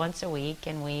 She's here once a week,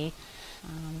 and we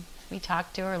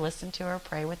talk to her, listen to her,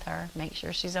 pray with her, make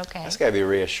sure she's okay. That's got to be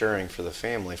reassuring for the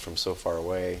family from so far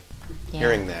away,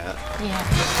 hearing that.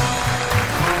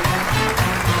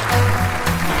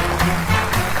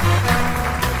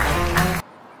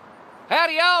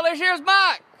 Howdy, y'all. This here's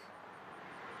Mike.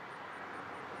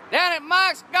 Down at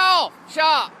Mike's Golf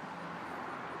Shop,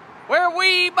 where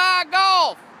we buy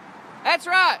golf. That's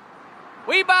right.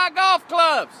 We buy golf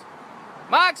clubs.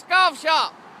 Mike's Golf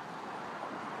Shop.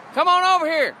 Come on over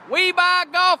here. We buy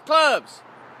golf clubs.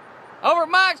 Over at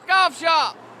Mike's Golf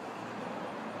Shop.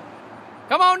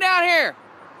 Come on down here.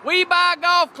 We buy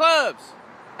golf clubs.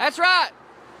 That's right.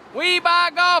 We buy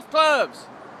golf clubs.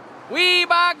 We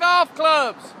buy golf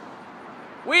clubs.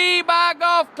 We buy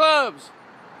golf clubs.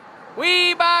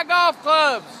 We buy golf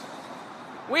clubs.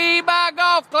 We buy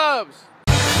golf clubs.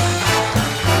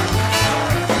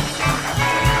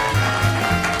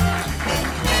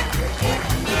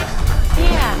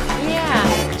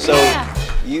 So,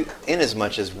 you, in as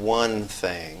much as one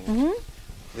thing,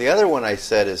 the other one I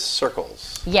said is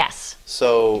circles. Yes.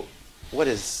 So, What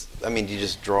is? I mean, do you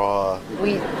just draw?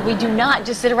 We do not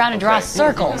just sit around and draw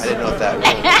circles. I didn't know if that would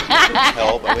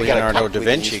help. But we got Leonardo da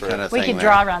Vinci kind of thing. We can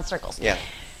draw around circles. Yeah.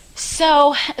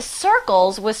 So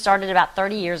circles was started about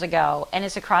 30 years ago, and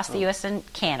it's across the U.S. and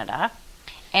Canada,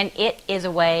 and it is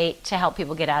a way to help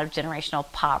people get out of generational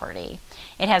poverty.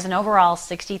 It has an overall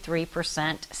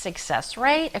 63% success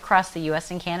rate across the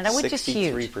U.S. and Canada, which is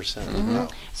huge. 63%. Wow.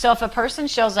 So if a person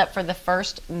shows up for the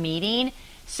first meeting,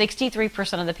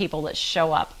 63% of the people that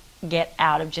show up get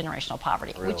out of generational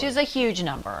poverty, which is a huge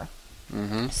number.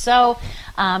 So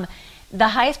the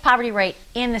highest poverty rate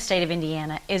in the state of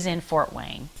Indiana is in Fort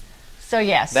Wayne. So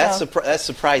yes, that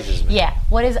surprises me. Yeah.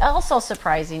 What is also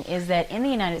surprising is that in the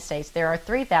United States there are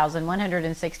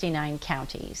 3,169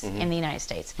 counties in the United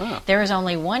States. Oh. There is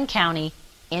only one county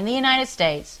in the United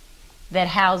States that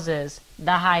houses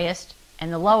the highest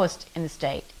and the lowest in the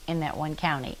state in that one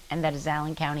county, and that is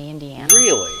Allen County, Indiana.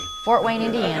 Really? Fort Wayne,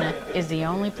 Indiana is the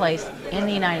only place in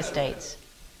the United States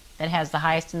that has the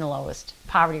highest and the lowest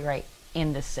poverty rate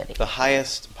in this city. The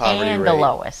highest poverty rate. And the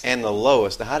lowest. And the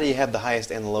lowest. Now, how do you have the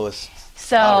highest and the lowest?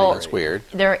 So that's weird.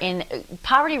 They're in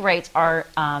poverty rates are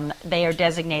they are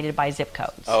designated by zip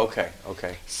codes. Oh, okay,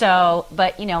 okay. So,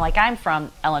 but you know, like I'm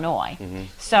from Illinois,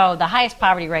 so the highest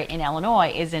poverty rate in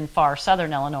Illinois is in far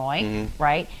southern Illinois,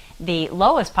 right? The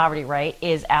lowest poverty rate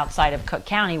is outside of Cook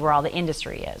County, where all the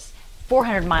industry is,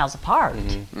 400 miles apart,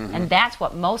 and that's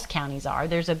what most counties are.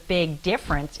 There's a big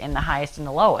difference in the highest and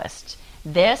the lowest.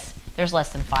 There's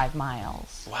less than 5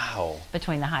 miles. Wow.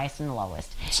 Between the highest and the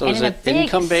lowest. So and is it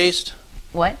income based?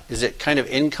 What? Is it kind of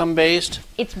income based?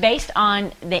 It's based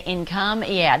on the income.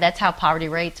 Yeah, that's how poverty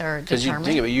rates are Because you determined.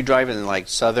 think of it, you drive in like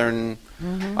southern,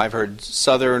 I've heard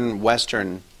southern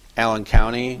western Allen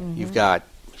County. You've got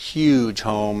huge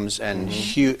homes and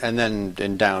and then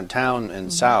in downtown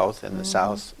and south and the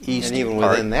southeast. And even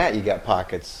part. within that, you got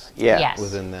pockets. Yeah. Yes.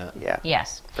 Within that. Yeah.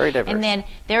 Yes. Very diverse. And then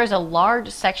there is a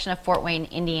large section of Fort Wayne,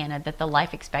 Indiana, that the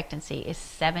life expectancy is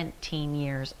 17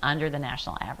 years under the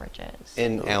national averages.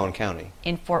 In Allen County.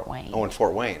 In Fort Wayne. Oh, in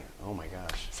Fort Wayne. Oh my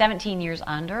gosh. 17 years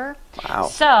under. Wow.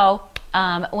 So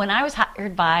when I was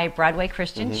hired by Broadway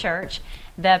Christian Church,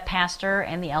 the pastor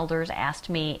and the elders asked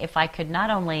me if I could not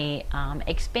only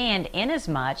expand in as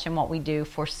much in what we do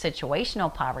for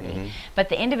situational poverty, but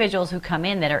the individuals who come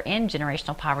in that are in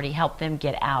generational poverty, help them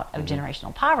get out of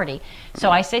generational poverty. So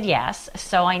I said yes.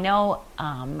 So I know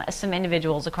some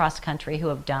individuals across the country who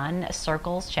have done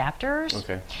circles chapters.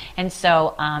 Okay. And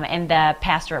so, and the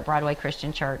pastor at Broadway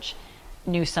Christian Church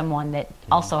knew someone that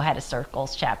also had a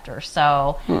circles chapter.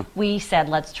 So we said,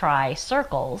 let's try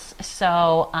circles.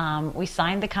 So we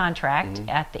signed the contract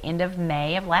at the end of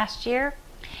May of last year.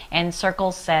 And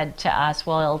Circles said to us,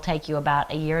 well, it'll take you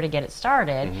about a year to get it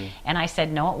started. And I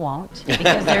said, no, it won't,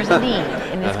 because there's a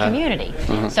need in this community.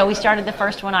 So we started the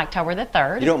first one October the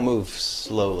 3rd. You don't move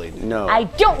slowly, do you? No. I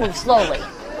don't move slowly.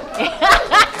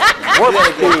 Warp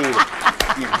speed.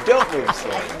 You don't move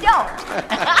slowly. Don't.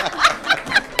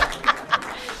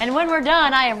 And when we're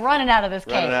done, I am running out of this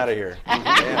cave. Running out of here.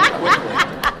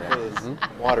 Quickly.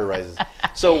 Water rises.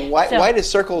 So why does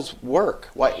Circles work?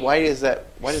 Why does it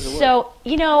work? So,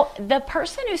 you know, the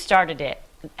person who started it,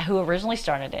 who originally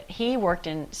started it, he worked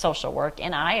in social work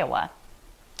in Iowa.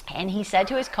 And he said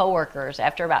to his coworkers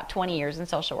after about 20 years in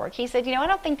social work, he said, you know, I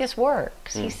don't think this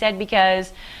works. He said,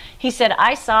 because he said,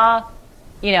 I saw,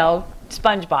 you know,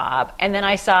 SpongeBob, and then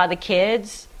I saw the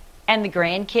kids and the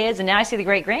grandkids, and now I see the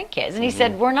great-grandkids. And he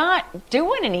said, we're not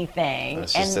doing anything.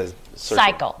 It's just a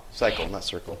cycle. Cycle, not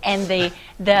circle. And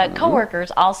the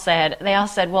coworkers all said,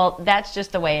 well, that's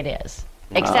just the way it is.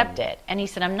 Accept it. And he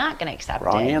said, I'm not going to accept it.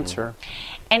 Wrong answer.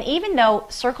 And even though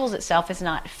Circles itself is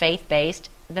not faith-based,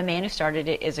 the man who started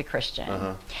it is a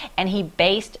Christian. And he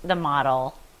based the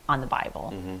model on the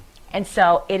Bible. And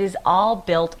so it is all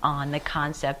built on the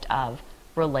concept of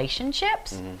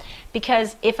relationships.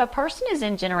 Because if a person is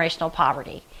in generational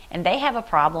poverty and they have a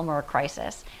problem or a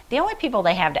crisis, the only people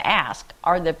they have to ask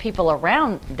are the people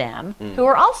around them who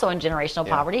are also in generational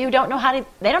poverty, who don't know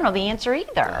they don't know the answer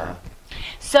either.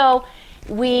 So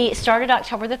we started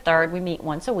October the 3rd. We meet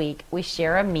once a week. We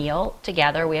share a meal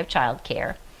together. We have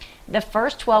childcare. The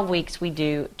first 12 weeks we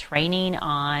do training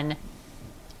on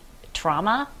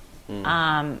trauma,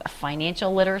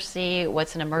 financial literacy,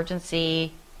 what's an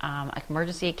emergency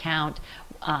account,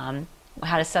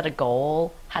 how to set a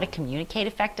goal, how to communicate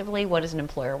effectively, what does an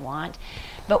employer want.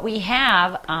 But we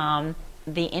have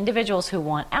the individuals who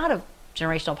want out of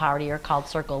generational poverty are called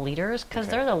circle leaders, because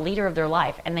they're the leader of their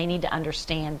life, and they need to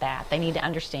understand that. They need to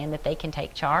understand that they can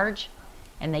take charge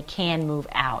and they can move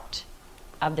out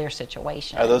of their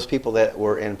situation. Are those people that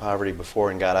were in poverty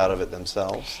before and got out of it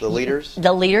themselves, the leaders?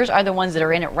 The leaders are the ones that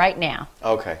are in it right now.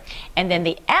 Okay. And then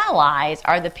the allies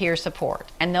are the peer support.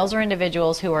 And those are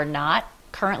individuals who are not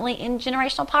currently in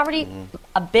generational poverty.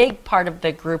 A big part of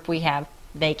the group we have,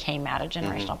 they came out of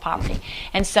generational poverty.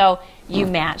 And so you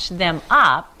match them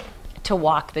up to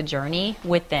walk the journey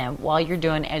with them while you're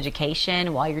doing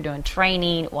education, while you're doing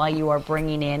training, while you are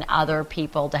bringing in other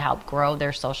people to help grow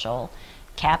their social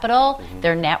capital,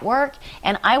 their network.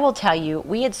 And I will tell you,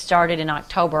 we had started in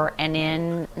October, and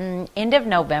in end of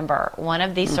November, one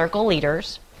of these circle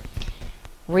leaders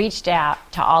reached out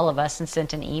to all of us and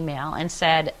sent an email and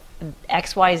said,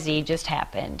 XYZ just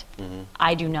happened.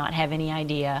 I do not have any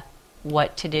idea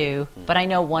what to do, but I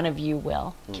know one of you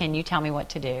will. Can you tell me what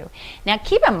to do? Now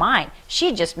keep in mind,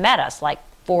 she just met us like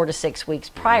 4 to 6 weeks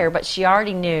prior, but she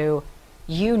already knew,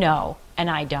 you know, and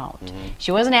I don't.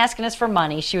 She wasn't asking us for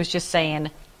money. She was just saying,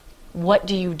 what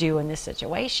do you do in this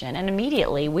situation? And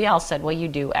immediately we all said, well, you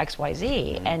do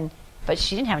XYZ. But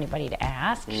she didn't have anybody to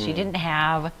ask. She didn't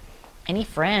have any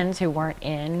friends who weren't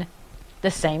in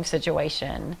the same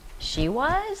situation she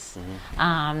was.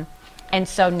 And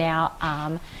so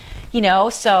now, you know,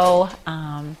 so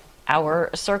our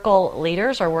circle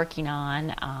leaders are working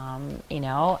on, you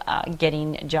know,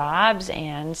 getting jobs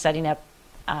and setting up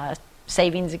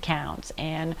savings accounts.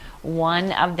 And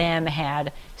one of them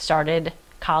had started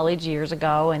college years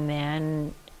ago and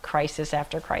then crisis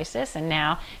after crisis. And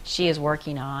now she is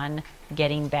working on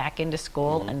getting back into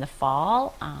school in the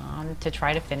fall to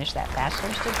try to finish that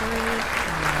bachelor's degree.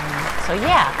 So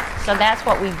yeah, so that's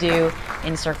what we do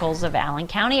in Circles of Allen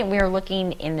County, and we are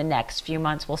looking in the next few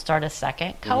months, we'll start a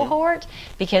second cohort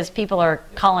because people are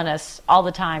calling us all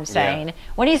the time saying,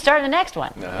 when are you starting the next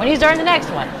one? When are you starting the next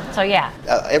one? So yeah.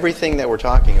 Everything that we're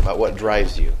talking about, what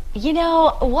drives you? You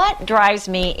know, what drives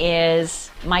me is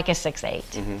Micah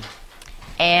 6:8.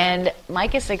 And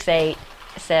Micah 6:8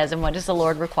 says, and what does the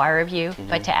Lord require of you?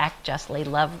 But to act justly,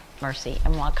 love mercy,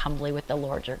 and walk humbly with the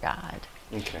Lord your God.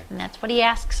 Okay. And that's what he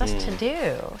asks us to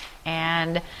do.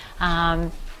 And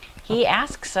he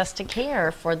asks us to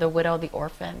care for the widow, the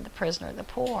orphan, the prisoner, the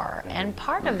poor. And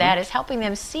part of that is helping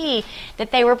them see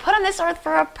that they were put on this earth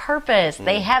for a purpose.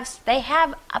 They have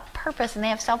a purpose, and they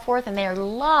have self-worth, and they are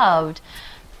loved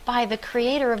by the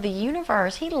creator of the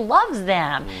universe. He loves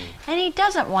them. And he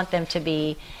doesn't want them to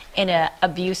be in an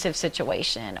abusive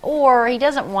situation, or he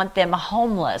doesn't want them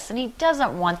homeless, and he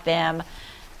doesn't want them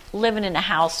living in a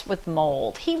house with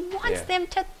mold. He wants them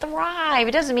to thrive.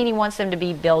 It doesn't mean he wants them to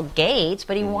be Bill Gates,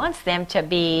 but he wants them to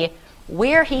be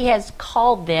where he has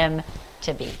called them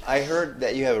to be. I heard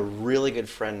that you have a really good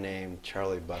friend named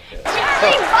Charlie Bucket.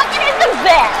 Charlie Bucket is the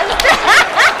best!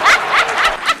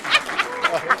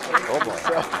 Oh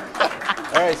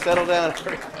boy. All right, settle down.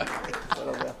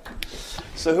 Settle down.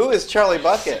 So who is Charlie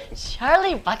Bucket?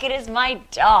 Charlie Bucket is my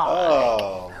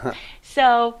dog. Oh.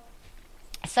 So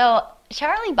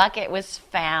Charlie Bucket was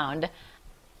found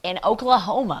in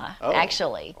Oklahoma,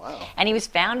 actually. Wow. And he was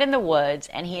found in the woods,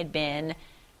 and he had been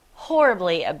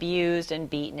horribly abused and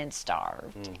beaten and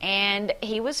starved. And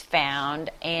he was found,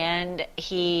 and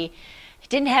he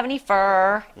didn't have any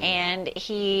fur, and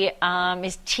he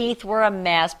his teeth were a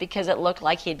mess because it looked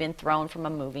like he had been thrown from a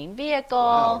moving vehicle.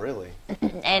 Wow, really?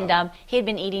 And he had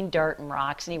been eating dirt and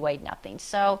rocks, and he weighed nothing.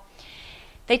 So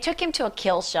they took him to a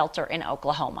kill shelter in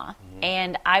Oklahoma.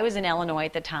 And I was in Illinois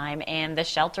at the time, and the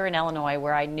shelter in Illinois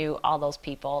where I knew all those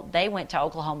people, they went to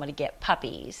Oklahoma to get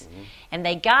puppies. And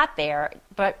they got there,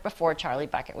 but before Charlie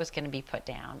Bucket was going to be put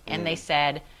down. And they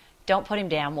said, don't put him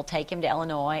down. We'll take him to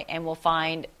Illinois, and we'll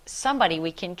find somebody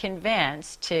we can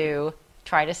convince to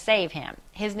try to save him.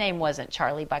 His name wasn't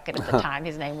Charlie Bucket at the time.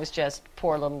 His name was just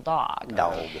Poor Little Dog.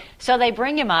 So they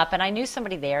bring him up, and I knew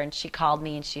somebody there, and she called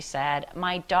me, and she said,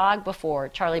 my dog before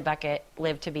Charlie Bucket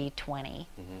lived to be 20.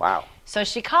 Wow. So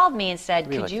she called me and said,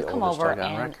 could like you the come oldest over dog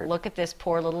on and record. look at this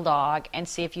poor little dog and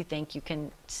see if you think you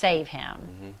can save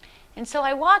him? And so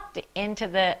I walked into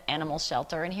the animal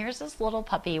shelter, and here's this little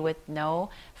puppy with no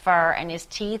fur, and his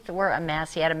teeth were a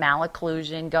mess. He had a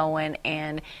malocclusion going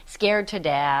and scared to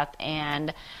death.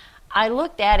 And I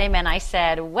looked at him and I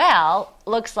said, well,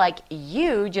 looks like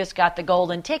you just got the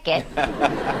golden ticket.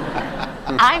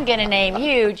 I'm going to name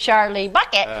you Charlie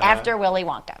Bucket after Willy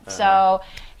Wonka. So,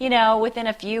 you know, within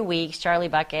a few weeks, Charlie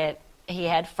Bucket, he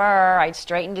had fur. I'd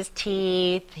straightened his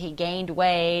teeth. He gained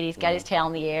weight. He's got his tail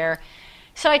in the air.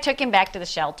 So I took him back to the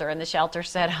shelter, and the shelter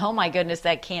said, oh, my goodness,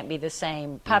 that can't be the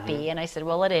same puppy. And I said,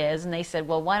 well, it is. And they said,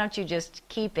 well, why don't you just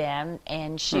keep him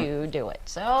and Shoo do it?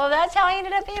 So that's how I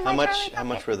ended up being my Charlie Bucket. How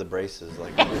much were the braces?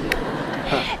 Like?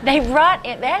 They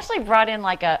actually brought in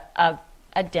like a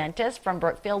dentist from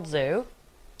Brookfield Zoo.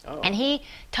 And he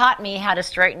taught me how to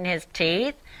straighten his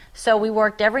teeth. So we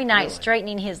worked every night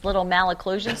straightening his little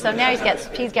malocclusion. So now he's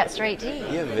got straight teeth.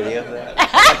 You have a video of that?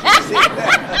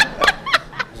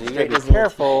 So you gotta be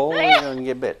careful when you don't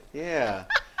get bit. Yeah.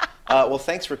 Well,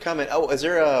 thanks for coming. Oh, is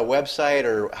there a website,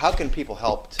 or how can people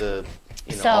help to,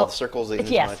 all the circles in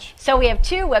yes. as much? So we have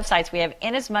two websites. We have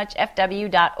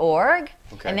inasmuchfw.org,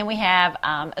 Okay. and then we have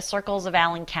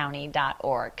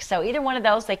circlesofallencounty.org. So either one of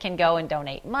those, they can go and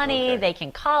donate money. Okay. They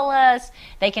can call us.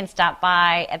 They can stop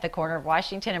by at the corner of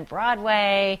Washington and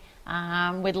Broadway.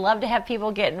 We'd love to have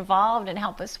people get involved and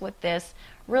help us with this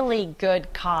really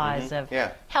good cause of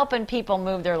helping people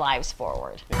move their lives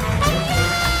forward.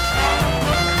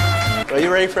 Are you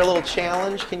ready for a little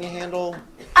challenge? Can you handle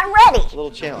I'm ready. a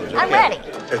little challenge? Okay. I'm ready.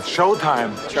 It's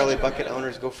showtime. Charlie Bucket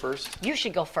owners go first. You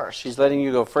should go first. She's letting you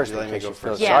go first She's letting me because go she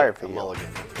feels first. sorry for A you. mulligan.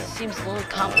 Okay. Seems a little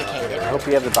complicated. I hope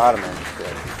you have the bottom end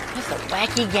good. It's a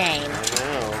wacky game. I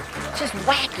know. It's just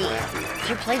wacky. Do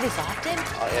you play this often?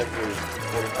 Every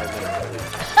 45 minutes.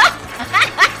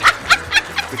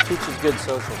 It teaches good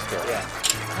social skills. Yeah.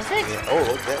 Does it? Yeah. Oh,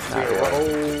 look, that's weird.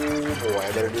 Oh, boy,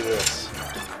 I better do this.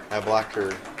 I blocked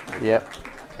her. Yep.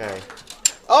 Okay.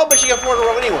 Oh, but she got 4 in a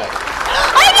row anyway.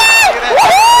 I did!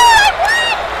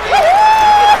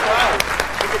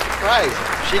 You get the prize.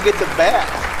 She gets the bat.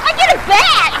 I get a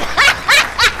bat!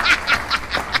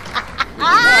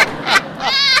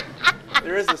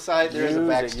 There is a side. There is a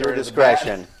backstory. Use at your to the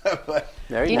discretion. bat.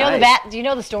 Very Do you know the bat? Do you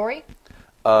know the story?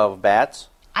 Of bats?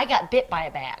 I got bit by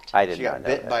a bat. I did She not got know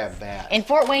bit that. by a bat. In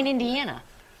Fort Wayne, Indiana.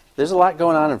 There's a lot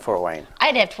going on in Fort Wayne. I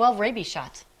had to have 12 rabies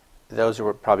shots. Those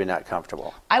were probably not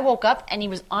comfortable. I woke up and he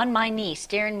was on my knee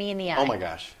staring me in the eye. Oh my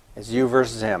gosh. It's you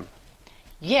versus him.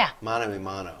 Yeah. Mano a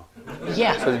mano.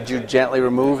 Yeah. So did you gently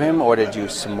remove him, or did you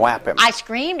swap him? I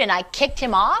screamed and I kicked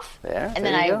him off. There, And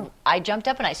there then you go. I jumped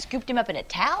up and I scooped him up in a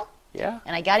towel. Yeah.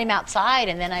 And I got him outside,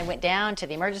 and then I went down to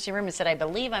the emergency room and said, I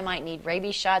believe I might need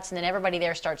rabies shots. And then everybody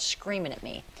there starts screaming at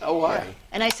me. Oh, why?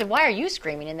 And I said, why are you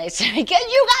screaming? And they said, because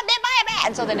you got bit by a bat.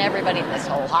 And so then everybody in this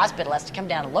whole hospital has to come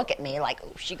down and look at me like,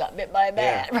 oh, she got bit by a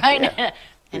bat, right? Yeah.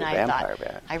 And I Vampire thought,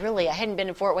 bat. I hadn't been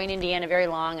in Fort Wayne, Indiana very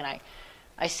long, and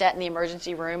I sat in the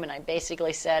emergency room and I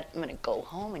basically said, I'm going to go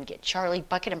home and get Charlie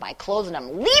Bucket in my clothes and I'm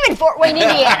leaving Fort Wayne,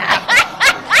 Indiana.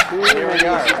 Here we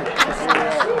are.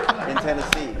 In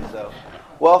Tennessee. So.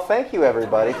 Well, thank you,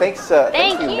 everybody. Thanks,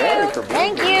 thank you, Mary, for being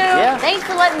Thank here. you. Yeah. Thanks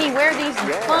for letting me wear these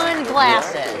fun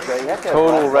glasses. You have to have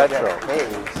Total glasses retro. like that.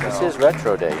 Hey, This so. is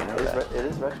Retro Day, you know that. It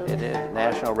is Retro Day? It is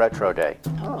National Retro Day.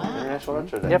 Oh, International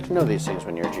Retro Day. You have to know these things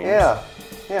when you're a genius. Yeah,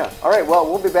 yeah. All right, well,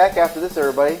 we'll be back after this,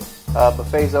 everybody.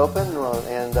 Buffet's open,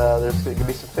 and there's going to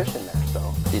be some fish in there, so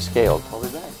He's scaled. we'll be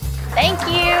back. Thank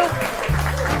you.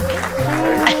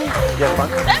 You have fun?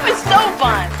 That was so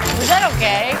fun. Was that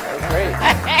okay? That was great.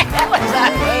 That was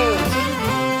awesome.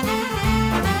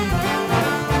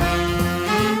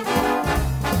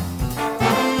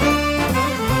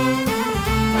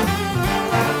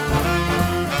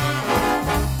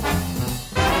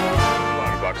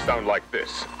 Alarm clocks sound like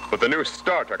this, but the new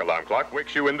Star Trek alarm clock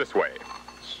wakes you in this way.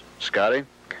 Scotty,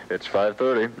 it's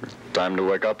 5:30. Time to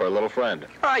wake up our little friend.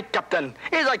 All right, Captain.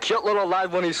 He's a cute little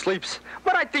lad when he sleeps,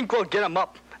 but I think we'll get him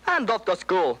up and off to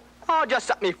school. I'll just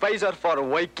set me phaser for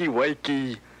wakey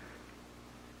wakey.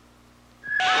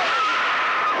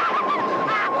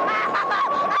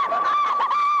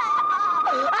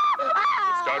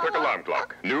 Star Trek alarm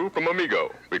clock, new from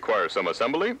Amigo, requires some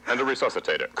assembly and a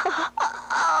resuscitator.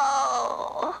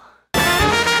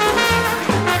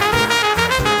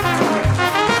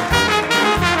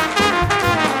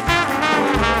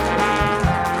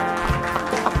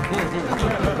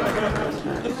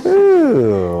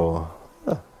 Ooh.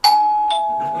 Well,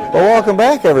 welcome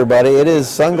back, everybody. It is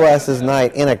Sunglasses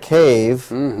Night in a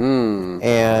cave,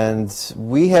 and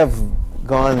we have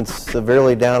gone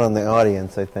severely down on the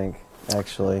audience, I think,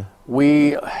 actually.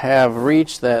 We have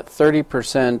reached that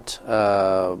 30%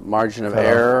 margin of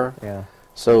error. Yeah.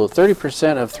 So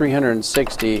 30% of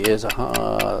 360 is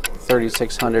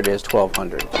 3,600 is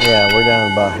 1,200. Yeah, we're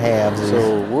down about halves.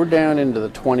 So we're down into the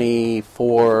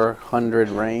 2,400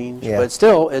 range. Yeah. But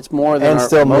still, it's more than And our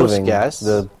still most moving. guests.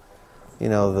 The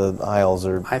aisles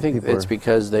are. I think it's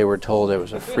because they were told it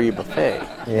was a free buffet.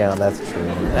 Yeah, that's true.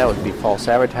 That would be false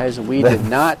advertising. We did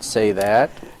not say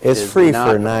that. It's It is free not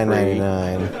for free.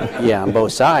 $9.99. Yeah, on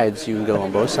both sides. You can go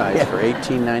on both sides for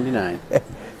 $18.99.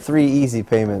 3 easy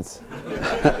payments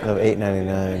of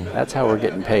 $8.99. That's how we're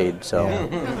getting paid. So, Yeah,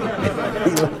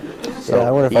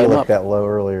 I wonder if I looked that low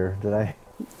earlier. Did I?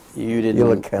 You didn't. You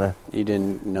look kind of. You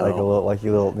didn't know. Like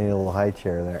you need a little high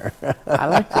chair there. I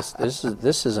like this.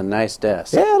 This is a nice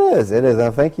desk. Yeah, it is. It is.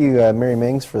 Thank you, Mary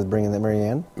Mings, for bringing that. Mary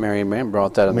Ann. Mary Ann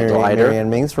brought that on the glider. Mary Ann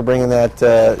Mings for bringing that.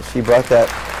 She brought that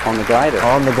on the glider.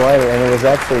 On the glider, and it was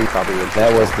actually probably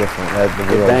that was different.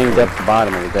 It banged up the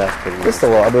bottom of the desk pretty just a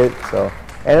little bit. So,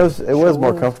 and it was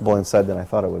more comfortable inside than I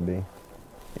thought it would be.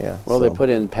 Yeah. Well, they put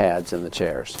in pads in the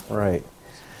chairs. Right.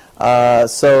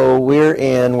 So we're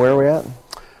in. Where are we at?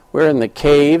 We're in the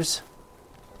caves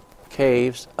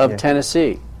of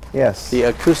Tennessee. Yes. The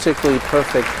acoustically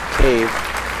perfect cave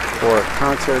for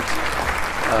concerts,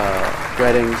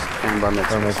 weddings, and bar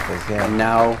mitzvahs. Yeah. And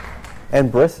now... And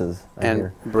brisses.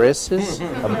 Brisses?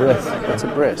 A briss. What's a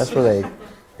briss? That's where they,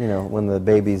 when the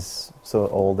baby's so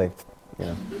old, they,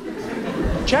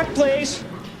 Check, please.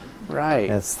 Right.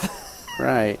 That's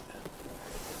right.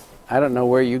 I don't know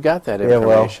where you got that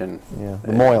information. Yeah,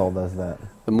 the Moyle does that.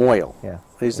 The Moyle. Yeah.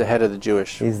 He's the head of the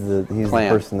Jewish He's the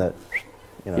clan. person that,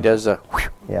 He does a...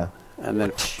 Yeah. And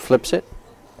then flips it.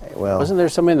 Well, wasn't there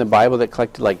somebody in the Bible that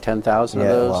collected like 10,000 of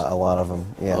those? Yeah, a lot of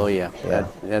them. Yeah. Oh yeah.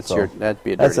 That'd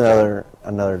be a dirty That's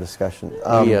another discussion.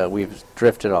 We've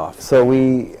drifted off. So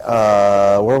where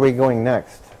are we going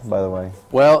next, by the way?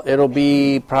 Well, it'll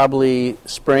be probably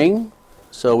spring,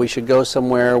 so we should go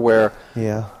somewhere where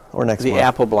or next the month.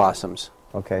 apple blossoms.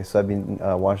 Okay, so I'd be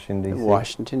Washington D.C.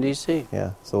 Washington D.C.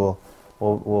 Yeah. So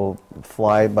we'll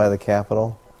fly by the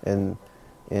Capitol and.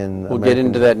 We'll get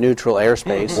into that neutral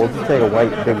airspace. We'll just take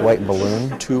a big white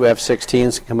balloon. 2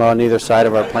 F-16s can come out on either side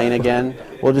of our plane again.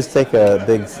 We'll just take a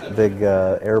big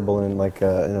air balloon, like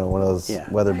one of those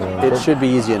weather balloons. It should be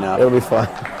easy enough. It'll be fine.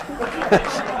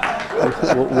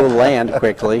 we'll land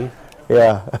quickly.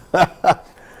 Yeah.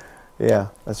 Yeah,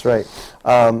 that's right.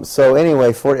 So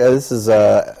anyway, this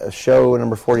is show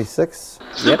number 46.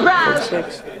 Yep,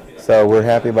 46. So we're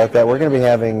happy about that. We're going to be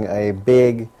having a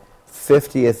big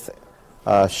 50th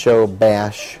show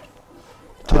bash.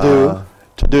 To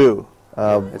do.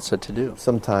 It's a to-do.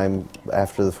 Sometime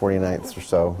after the 49th or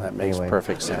so. That makes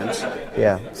perfect sense.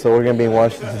 Yeah, so we're going to be in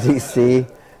Washington, D.C.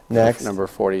 next. Number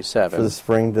 47. For the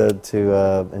spring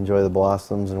to enjoy the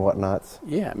blossoms and whatnots.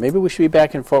 Yeah, maybe we should be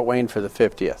back in Fort Wayne for the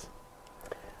 50th.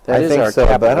 I think so,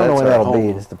 but I don't know when that'll be.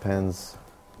 It just depends.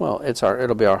 Well,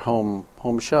 it'll be our home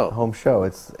show. Home show.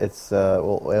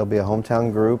 It'll be a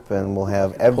hometown group, and we'll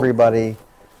have everybody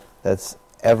that's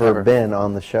ever been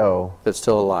on the show. That's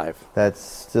still alive. That's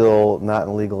still not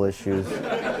in legal issues.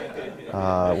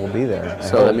 Will be there.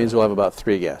 So that means we'll have about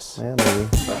 3 guests. Yeah, maybe.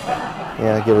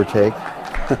 Yeah, give or take.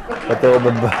 But there will be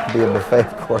a buffet,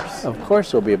 of course. Of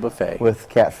course, there'll be a buffet with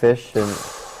catfish and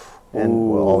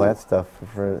all that stuff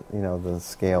for the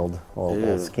scaled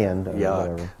or skinned or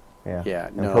whatever. Yeah. Yeah.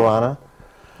 And piranha.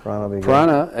 Piranha will be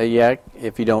good.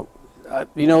 If you don't.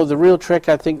 The real trick,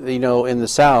 I think, in the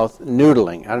South,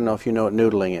 noodling. I don't know if you know what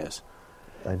noodling is.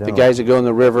 I don't. The guys that go in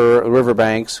the river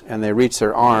banks and they reach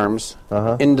their arms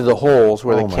into the holes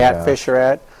where the catfish are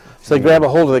at. So they grab a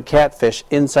hold of the catfish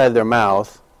inside their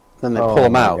mouth, then they pull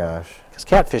them out. Gosh. Because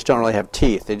catfish don't really have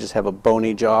teeth; they just have a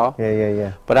bony jaw.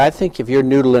 Yeah. But I think if you're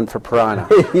noodling for piranha,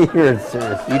 you're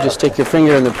serious. You just stick your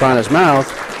finger in the piranha's mouth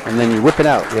and then you whip it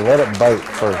out. You let it bite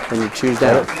first. Then you chew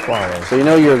down. Let it swallow. So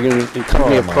you're going to be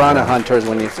company of piranha hunters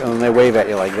when they wave at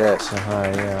you like this.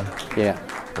 Yeah.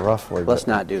 Rough word. Let's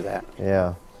not do that.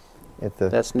 Yeah.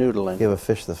 That's noodling. Give a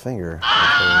fish the finger.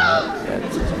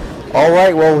 All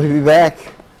right. Well, we'll be back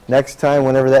next time,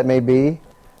 whenever that may be.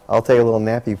 I'll take a little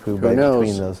nappy poo break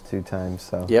between those 2 times.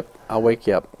 So. Yep, I'll wake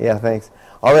you up. Yeah, thanks.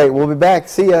 All right, we'll be back.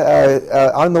 See you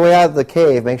on the way out of the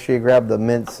cave. Make sure you grab the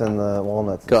mints and the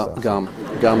walnuts. Gum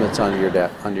that's under your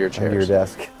chairs. Under your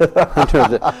desk.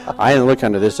 I didn't look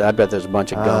under this. I bet there's a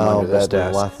bunch of gum under this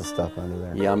desk. There's lots of stuff under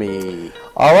there. Yummy.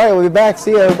 All right, we'll be back.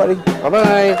 See you, everybody.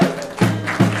 Bye-bye.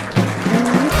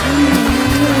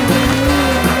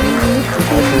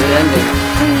 Alternate ending.